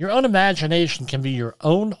imagination. Your own imagination can be your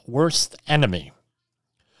own worst enemy.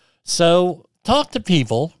 So talk to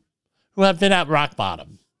people who have been at rock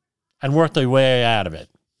bottom and worked their way out of it.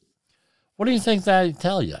 What do you think they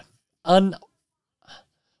tell you?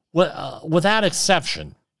 without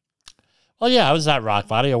exception. Well, yeah, I was at rock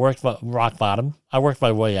bottom. I worked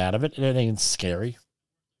my way out of it, and it ain't scary.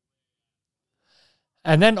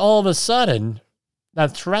 And then all of a sudden,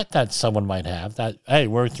 that threat that someone might have, that, hey,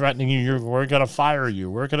 we're threatening you, we're going to fire you,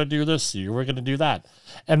 we're going to do this to you, we're going to do that.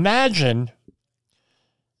 Imagine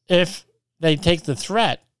if they take the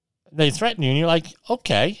threat, they threaten you, and you're like,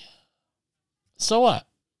 okay, so what?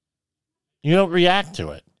 You don't react to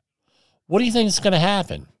it. What do you think is going to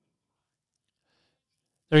happen?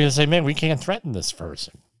 They're going to say, man, we can't threaten this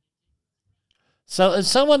person. So if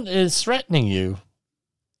someone is threatening you,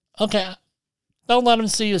 okay, don't let them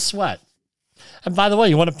see you sweat. And by the way,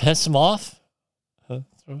 you want to piss them off?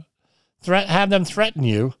 Have them threaten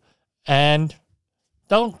you, and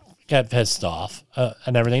don't get pissed off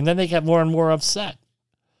and everything. Then they get more and more upset.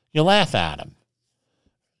 You laugh at them.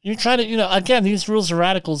 You try to, again, these rules of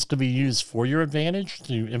radicals could be used for your advantage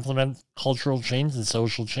to implement cultural change and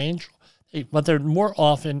social change. But they're more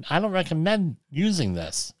often, I don't recommend using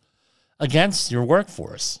this against your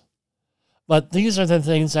workforce. But these are the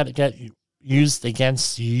things that get used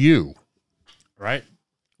against you, right,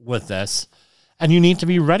 with this. And you need to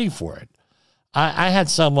be ready for it. I had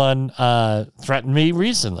someone threaten me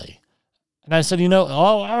recently. And I said,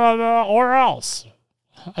 or else.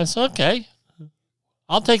 I said, okay,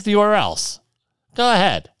 I'll take the or else. Go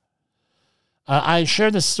ahead. I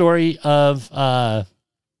shared the story of a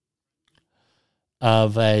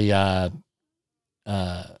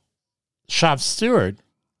shop steward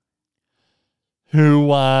who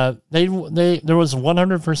there was a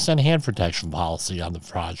 100% hand protection policy on the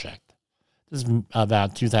project. This is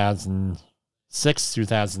about 2006,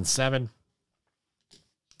 2007.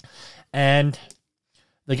 And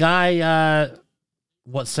the guy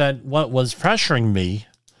what was pressuring me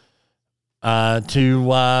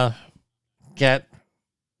to get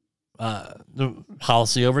the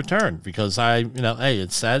policy overturned because hey,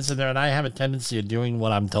 it says in there, and I have a tendency of doing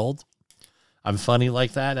what I'm told. I'm funny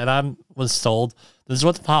like that, and I was told this is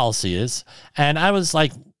what the policy is, and I was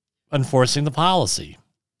like enforcing the policy.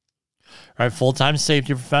 Right, full-time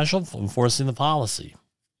safety professional enforcing the policy.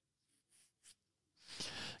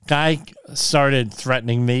 Guy started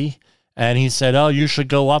threatening me, and he said, "Oh, you should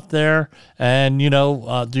go up there and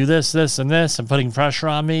do this, this, and this," and putting pressure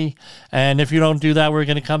on me. And if you don't do that, we're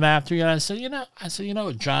going to come after you. And I said,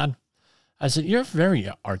 John, I said, you're very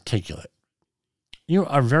articulate. You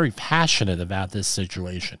are very passionate about this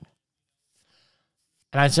situation.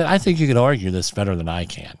 And I said, I think you can argue this better than I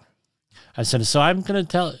can. I said, so I'm going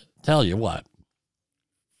to tell you what.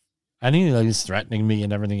 And he's threatening me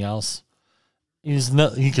and everything else.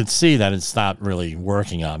 He could see that it's not really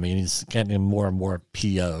working on me, and he's getting more and more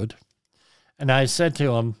PO'd. And I said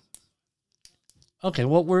to him, okay,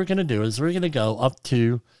 what we're going to do is we're going to go up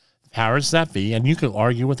to powers that be, and you can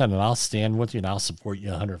argue with them, and I'll stand with you, and I'll support you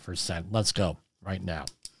 100%. Let's go right now.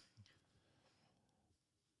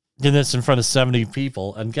 Did this in front of 70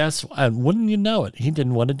 people, and wouldn't you know it, he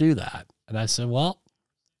didn't want to do that. And I said, well,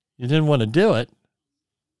 you didn't want to do it.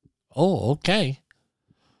 Oh, okay.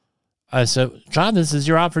 I said, John, this is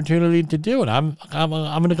your opportunity to do it. I'm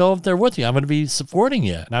going to go up there with you. I'm going to be supporting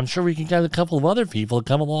you. And I'm sure we can get a couple of other people to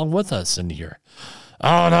come along with us in here.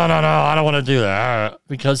 Oh, no, I don't want to do that.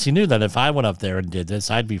 Because he knew that if I went up there and did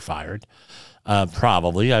this, I'd be fired.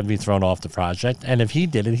 Probably. I'd be thrown off the project. And if he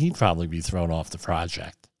did it, he'd probably be thrown off the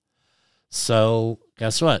project. So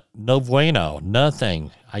guess what? No bueno.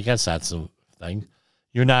 Nothing. I guess that's the thing.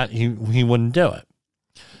 He wouldn't do it.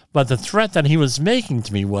 But the threat that he was making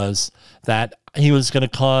to me was that he was going to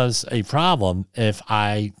cause a problem if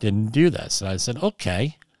I didn't do this. And I said,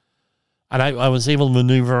 okay. And I was able to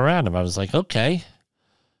maneuver around him. I was like, okay,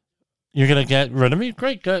 you're going to get rid of me?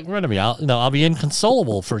 Great, get rid of me. I'll be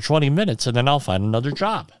inconsolable for 20 minutes and then I'll find another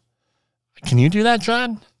job. Can you do that,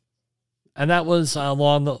 John? And that was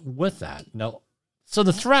with that. No. So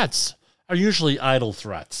the threats are usually idle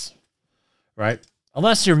threats, right?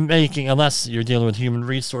 Unless you're dealing with human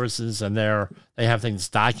resources and they have things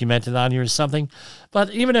documented on you or something.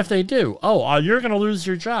 But even if they do, you're going to lose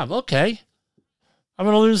your job. Okay, I'm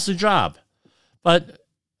going to lose the job. But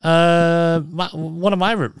one of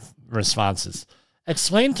my responses,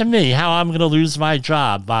 explain to me how I'm going to lose my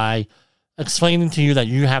job by explaining to you that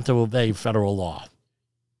you have to obey federal law.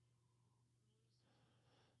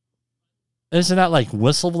 Isn't that like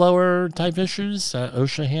whistleblower type issues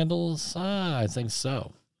OSHA handles? I think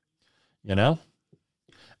so.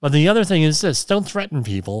 But the other thing is this: don't threaten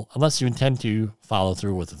people unless you intend to follow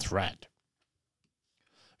through with the threat.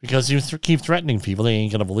 Because you keep threatening people, they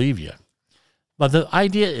ain't going to believe you. But the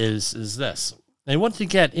idea is this: they want to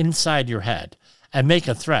get inside your head and make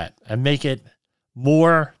a threat and make it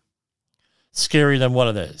more scarier than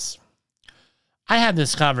what it is. I had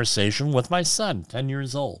this conversation with my son, 10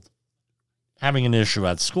 years old. Having an issue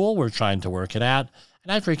at school, we're trying to work it out,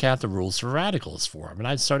 and I break out the rules for radicals for him, and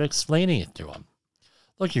I start explaining it to him.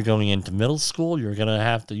 Look, you're going into middle school, you're gonna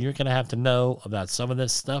have to know about some of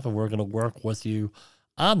this stuff, and we're gonna work with you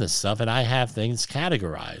on this stuff, and I have things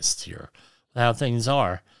categorized here, how things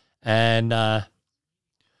are. And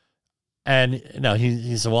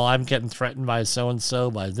he said, well, I'm getting threatened by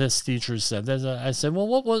so-and-so, by this teacher said this. I said, well,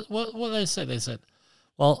 what did they say? They said,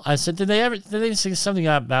 well, I said, did they say something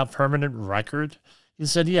about permanent record? He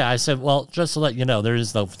said, yeah. I said, well, just to let you know, there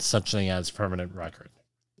is no such thing as permanent record.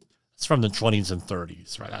 It's from the 20s and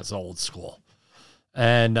 30s, right? That's old school.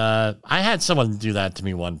 And I had someone do that to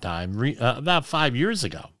me one time, about 5 years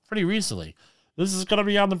ago, pretty recently. This is going to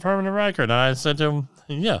be on the permanent record. And I said to him,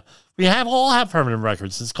 yeah, we all have permanent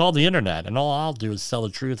records. It's called the internet. And all I'll do is tell the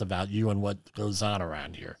truth about you and what goes on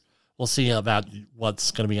around here. We'll see about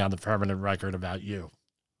what's going to be on the permanent record about you.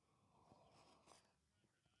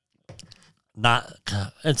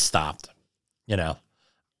 It stopped.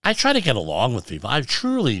 I try to get along with people. I've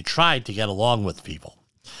truly tried to get along with people.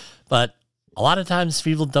 But a lot of times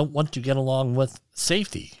people don't want to get along with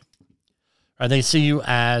safety. Or they see you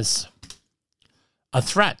as a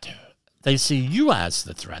threat. They see you as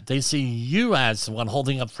the threat. They see you as the one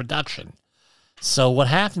holding up production. So what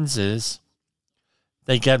happens is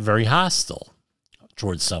they get very hostile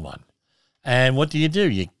towards someone. And what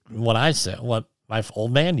do? What my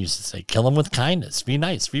old man used to say, kill them with kindness. Be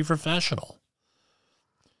nice. Be professional.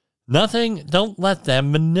 Don't let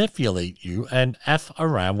them manipulate you and F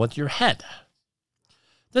around with your head.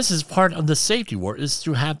 This is part of the safety war, is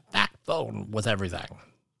to have backbone with everything.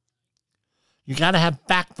 You got to have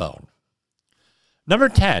backbone. Number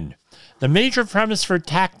 10, the major premise for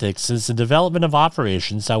tactics is the development of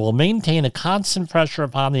operations that will maintain a constant pressure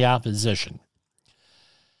upon the opposition.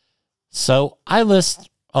 So I list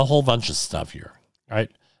a whole bunch of stuff here,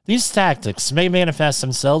 right? These tactics may manifest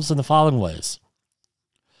themselves in the following ways,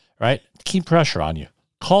 right? Keep pressure on you.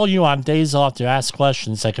 Call you on days off to ask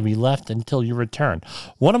questions that can be left until you return.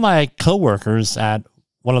 One of my coworkers at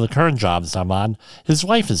one of the current jobs I'm on, his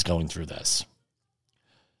wife is going through this.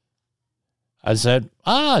 I said,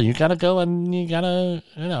 you got to go and you got to,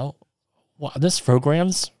 this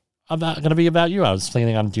program's going to be about you. I was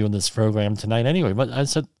planning on doing this program tonight anyway, but I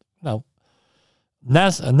said, no.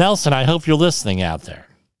 Nelson, I hope you're listening out there.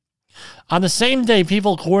 On the same day,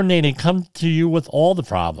 people coordinating come to you with all the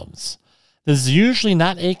problems. This is usually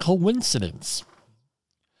not a coincidence.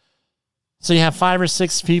 So you have 5 or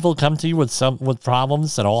 6 people come to you with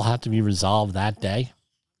problems that all have to be resolved that day.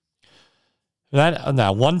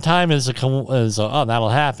 Now, one time that'll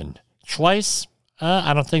happen. Twice,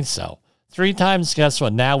 I don't think so. 3 times, guess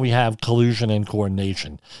what? Now we have collusion and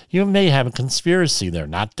coordination. You may have a conspiracy there.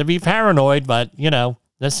 Not to be paranoid, but,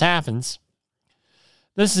 this happens.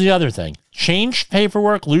 This is the other thing. Change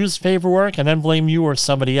paperwork, lose paperwork, and then blame you or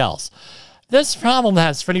somebody else. This problem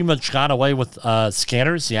has pretty much gone away with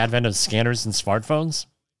scanners, the advent of scanners and smartphones.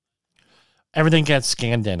 Everything gets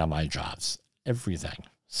scanned in on my jobs. Everything.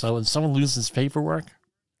 So if someone loses paperwork,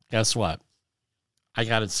 guess what? I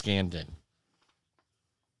got it scanned in.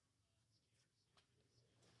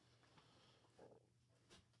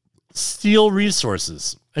 Steal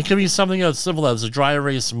resources. It could be something as simple as a dry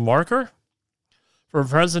erase marker for a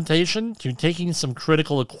presentation to taking some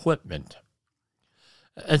critical equipment.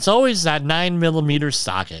 It's always that 9mm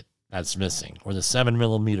socket that's missing, or the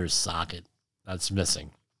 7mm socket that's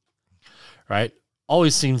missing, right?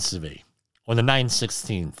 Always seems to be. Or the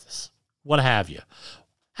 9/16, what have you.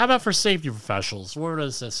 How about for safety professionals? Where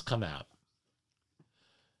does this come out?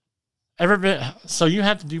 So you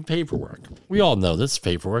have to do paperwork. We all know this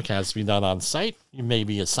paperwork has to be done on site. It may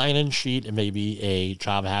be a sign-in sheet. It may be a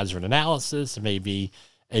job hazard analysis. It may be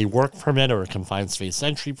a work permit or a confined space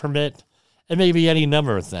entry permit. It may be any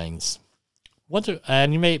number of things.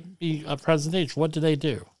 And you may be a presentation. What do they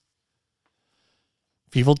do?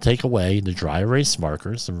 People take away the dry erase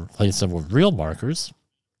markers and replace them with real markers.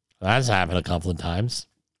 That's happened a couple of times.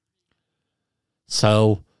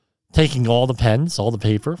 So taking all the pens, all the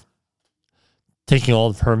paper, taking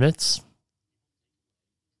all the permits,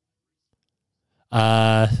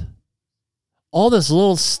 all this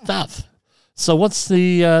little stuff. So what's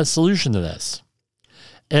the solution to this?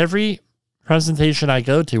 Every presentation I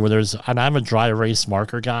go to and I'm a dry erase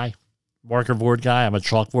marker board guy, I'm a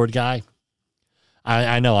chalkboard guy.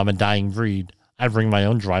 I know I'm a dying breed. I bring my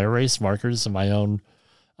own dry erase markers and my own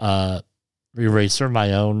eraser,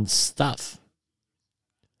 my own stuff.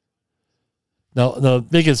 The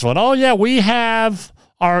biggest one, we have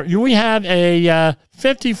We have a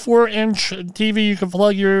 54-inch TV you can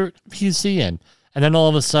plug your PC in, and then all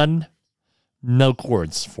of a sudden, no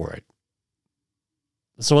cords for it.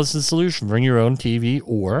 So what's the solution? Bring your own TV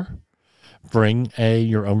or bring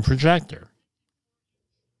your own projector.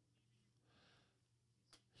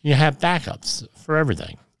 You have backups for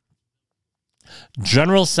everything.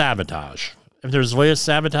 General sabotage. If there's a way of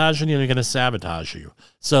sabotaging you, they're going to sabotage you.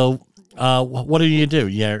 So what do?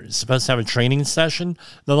 You're supposed to have a training session.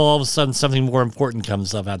 Then all of a sudden something more important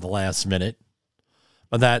comes up at the last minute.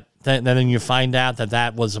 But then you find out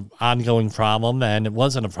that was an ongoing problem, and it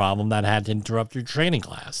wasn't a problem that had to interrupt your training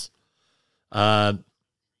class. Bad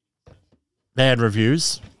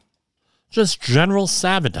reviews. Just general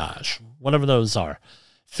sabotage, whatever those are.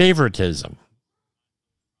 Favoritism.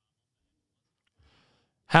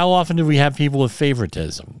 How often do we have people with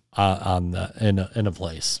favoritism in a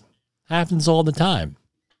place? Happens all the time.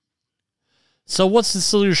 So what's the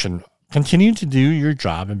solution? Continue to do your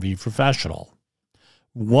job and be professional.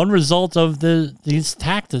 One result of these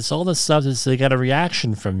tactics, all this stuff, is they get a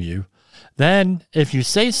reaction from you. Then, if you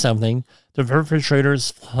say something, the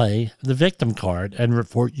perpetrators play the victim card and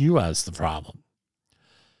report you as the problem.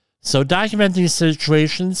 So document these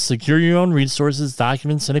situations, secure your own resources,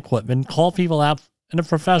 documents, and equipment. Call people out in a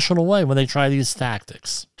professional way when they try these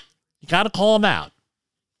tactics. You got to call them out.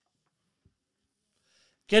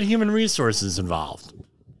 Get human resources involved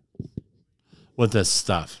with this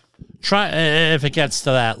stuff. Try if it gets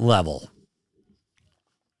to that level.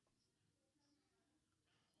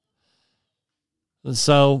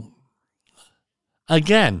 So,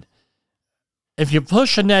 again, if you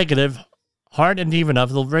push a negative hard and deep enough,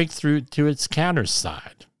 it'll break through to its counter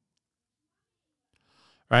side.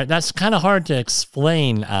 Right? That's kind of hard to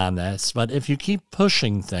explain on this, but if you keep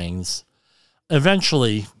pushing things,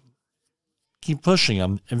 eventually, keep pushing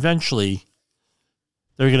them, eventually,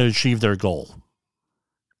 they're going to achieve their goal.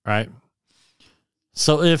 Right?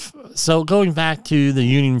 So going back to the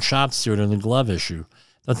union shop steward and the glove issue,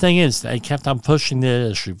 the thing is, they kept on pushing the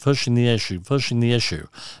issue.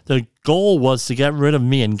 The goal was to get rid of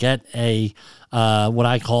me and get a what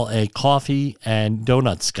I call a coffee and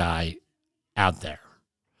donuts guy out there.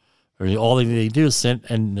 All they do is sit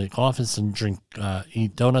in the office and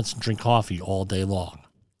eat donuts and drink coffee all day long.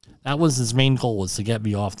 That was his main goal, was to get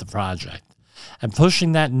me off the project. And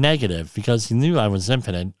pushing that negative, because he knew I was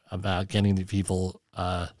impotent about getting the people,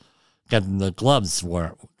 getting the gloves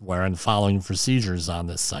wearing, following procedures on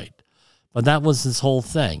this site. But that was his whole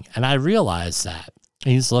thing. And I realized that.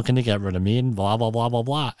 He's looking to get rid of me and blah, blah, blah, blah,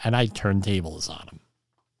 blah. And I turned tables on him.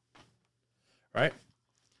 Right?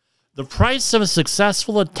 The price of a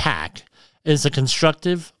successful attack is a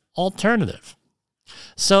constructive alternative.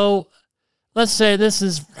 So let's say this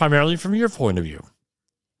is primarily from your point of view.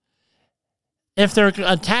 If they're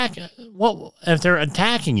attacking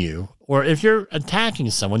you, or if you're attacking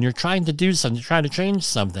someone, you're trying to do something, you're trying to change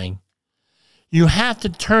something, you have to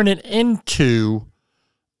turn it into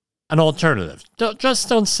an alternative.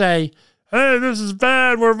 Don't say, hey, this is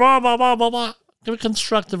bad, we're blah, blah, blah, blah, blah. Do a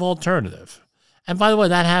constructive alternative. And by the way,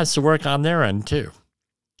 that has to work on their end too.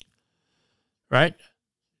 Right?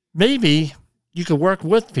 Maybe you could work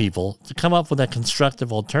with people to come up with a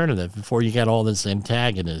constructive alternative before you get all this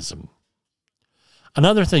antagonism.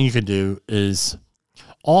 Another thing you could do is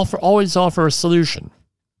always offer a solution.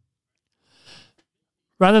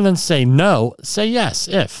 Rather than say no, say yes,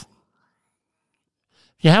 if.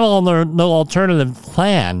 If you have no alternative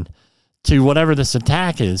plan to whatever this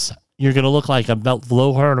attack is, you're going to look like a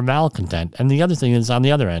low-hearted malcontent. And the other thing is, on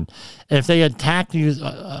the other end, if they attack you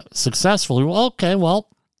successfully,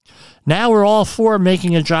 now we're all for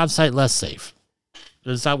making a job site less safe.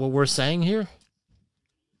 Is that what we're saying here?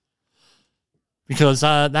 Because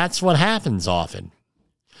that's what happens often.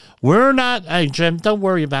 We're not, hey, Jim, don't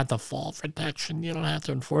worry about the fall protection. You don't have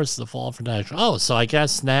to enforce the fall protection. Oh, so I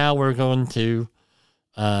guess now we're going to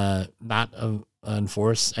not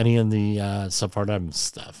enforce any of the Subpart M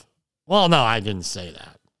stuff. Well, no, I didn't say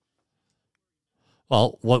that.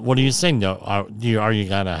 Well, what are you saying? No, are you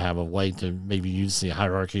going to have a way to maybe use the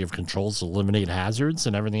hierarchy of controls to eliminate hazards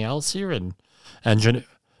and everything else here?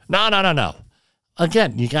 No.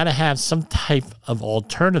 Again, you got to have some type of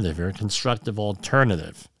alternative here, a constructive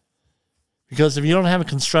alternative. Because if you don't have a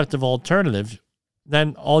constructive alternative,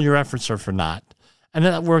 then all your efforts are for naught. And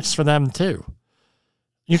that works for them too.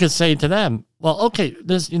 You could say to them, well, okay,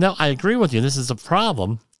 I agree with you. This is a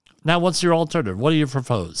problem. Now, what's your alternative? What do you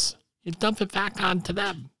propose? You dump it back onto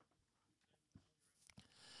them.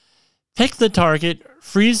 Pick the target,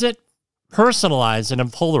 freeze it, personalize it,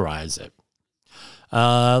 and polarize it.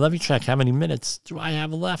 Let me check how many minutes do I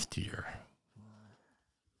have left here.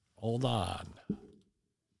 Hold on.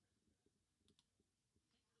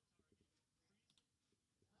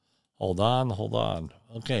 Hold on.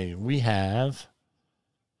 Okay, we have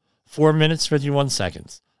 4 minutes, 51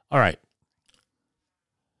 seconds. All right.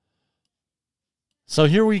 So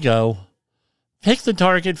here we go. Pick the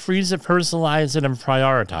target, freeze it, personalize it, and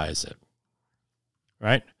prioritize it.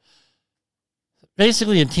 Right?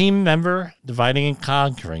 Basically, a team member dividing and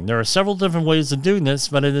conquering. There are several different ways of doing this,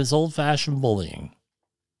 but it is old-fashioned bullying.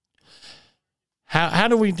 How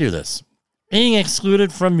do we do this? Being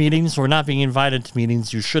excluded from meetings or not being invited to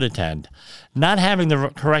meetings you should attend. Not having the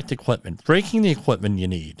correct equipment. Breaking the equipment you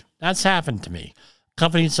need. That's happened to me.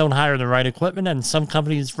 Companies don't hire the right equipment, and some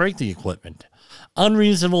companies break the equipment.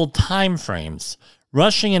 Unreasonable time frames.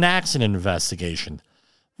 Rushing an accident investigation.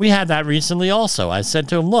 We had that recently also. I said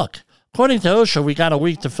to him, look, according to OSHA, we got a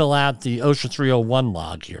week to fill out the OSHA 301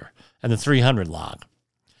 log here and the 300 log.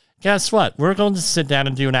 Guess what? We're going to sit down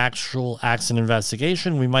and do an actual accident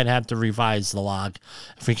investigation. We might have to revise the log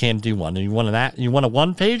if we can't do one. And you want a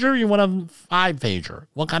 1-pager or you want a 5-pager?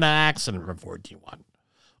 What kind of accident report do you want?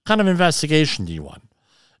 What kind of investigation do you want?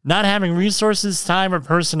 Not having resources, time, or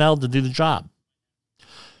personnel to do the job.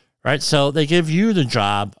 Right? So they give you the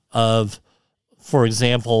job of, for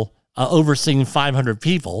example, overseeing 500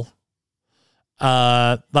 people,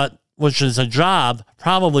 but which is a job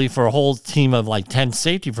probably for a whole team of like 10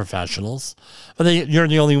 safety professionals, but you're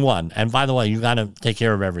the only one. And by the way, you got to take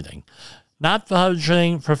care of everything. Not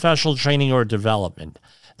budgeting, professional training, or development.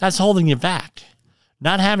 That's holding you back.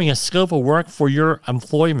 Not having a scope of work for your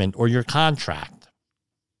employment or your contract.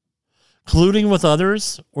 Colluding with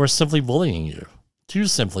others or simply bullying you. Too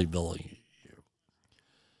simply bullying you.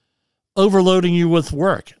 Overloading you with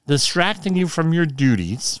work. Distracting you from your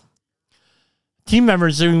duties. Team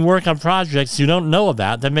members doing work on projects you don't know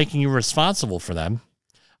about, then making you responsible for them.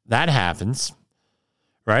 That happens,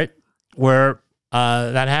 right? Where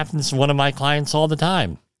that happens to one of my clients all the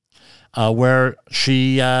time, where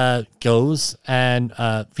she goes and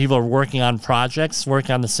people are working on projects,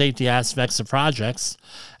 working on the safety aspects of projects,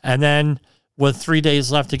 and then with 3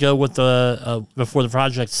 days left to go with the before the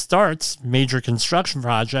project starts, major construction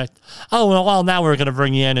project, oh, well, now we're going to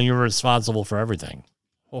bring you in and you're responsible for everything.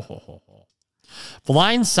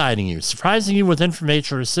 Blindsiding you, surprising you with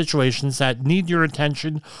information or situations that need your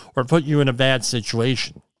attention or put you in a bad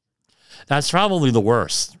situation. That's probably the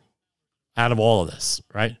worst out of all of this,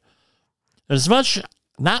 right? There's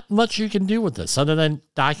not much you can do with this other than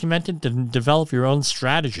document it and develop your own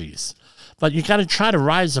strategies. But you got to try to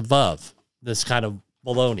rise above this kind of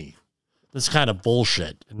baloney, this kind of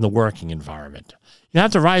bullshit in the working environment. You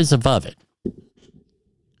have to rise above it.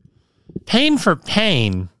 Pain for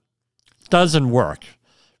pain doesn't work.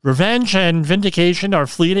 Revenge and vindication are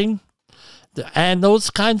fleeting, and those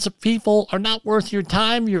kinds of people are not worth your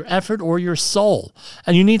time, your effort, or your soul,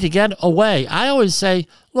 and you need to get away. I always say,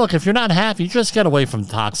 look, if you're not happy, just get away from the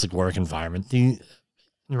toxic work environment,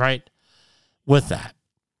 right? With that.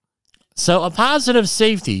 So a positive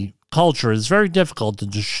safety culture is very difficult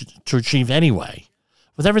to achieve anyway,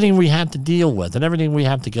 with everything we have to deal with and everything we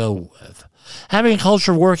have to go with. Having a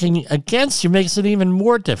culture working against you makes it even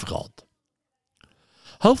more difficult.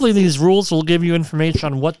 Hopefully these rules will give you information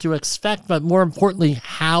on what to expect, but more importantly,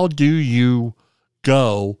 how do you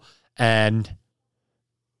go and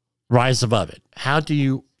rise above it? How do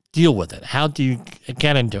you deal with it? How do you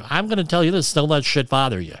get into it? I'm going to tell you this, don't let shit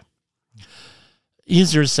bother you.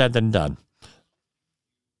 Easier said than done.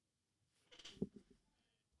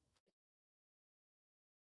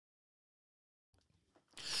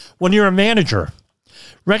 When you're a manager,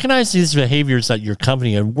 recognize these behaviors at your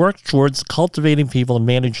company and work towards cultivating people and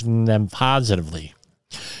managing them positively.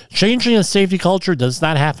 Changing a safety culture does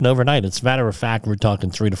not happen overnight. As a matter of fact, we're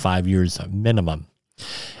talking 3 to 5 years minimum.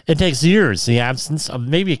 It takes years, the absence of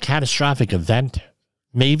maybe a catastrophic event.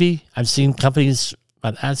 Maybe. I've seen companies,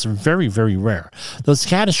 but that's very, very rare. Those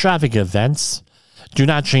catastrophic events do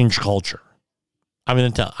not change culture. I'm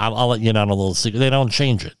going to I'll let you in on a little secret. They don't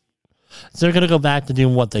change it. So they're going to go back to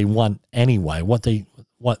doing what they want anyway. That's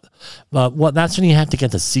when you have to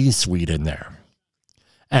get the C-suite in there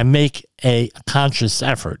and make a conscious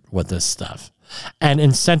effort with this stuff and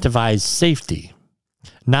incentivize safety,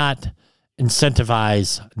 not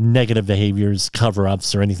incentivize negative behaviors,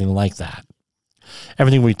 cover-ups, or anything like that.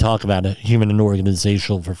 Everything we talk about, human and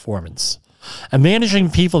organizational performance. And managing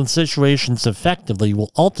people and situations effectively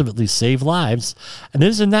will ultimately save lives. And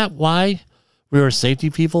isn't that why we are safety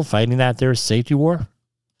people fighting that there safety war?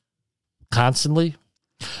 Constantly.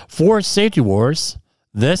 For Safety Wars,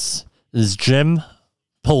 this is Jim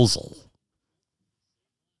Posel.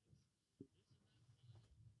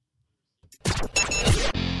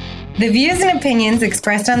 The views and opinions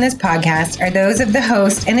expressed on this podcast are those of the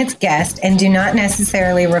host and its guest and do not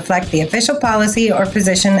necessarily reflect the official policy or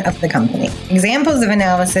position of the company. Examples of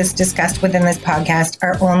analysis discussed within this podcast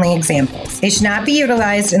are only examples. They should not be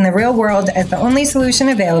utilized in the real world as the only solution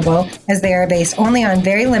available, as they are based only on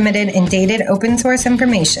very limited and dated open source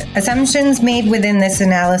information. Assumptions made within this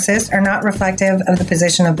analysis are not reflective of the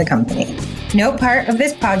position of the company. No part of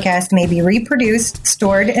this podcast may be reproduced,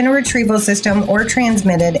 stored in a retrieval system, or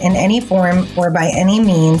transmitted in any form or by any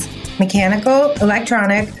means, mechanical,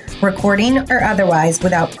 electronic, recording, or otherwise,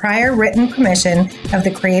 without prior written permission of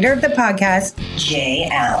the creator of the podcast, Jay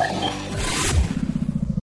Allen.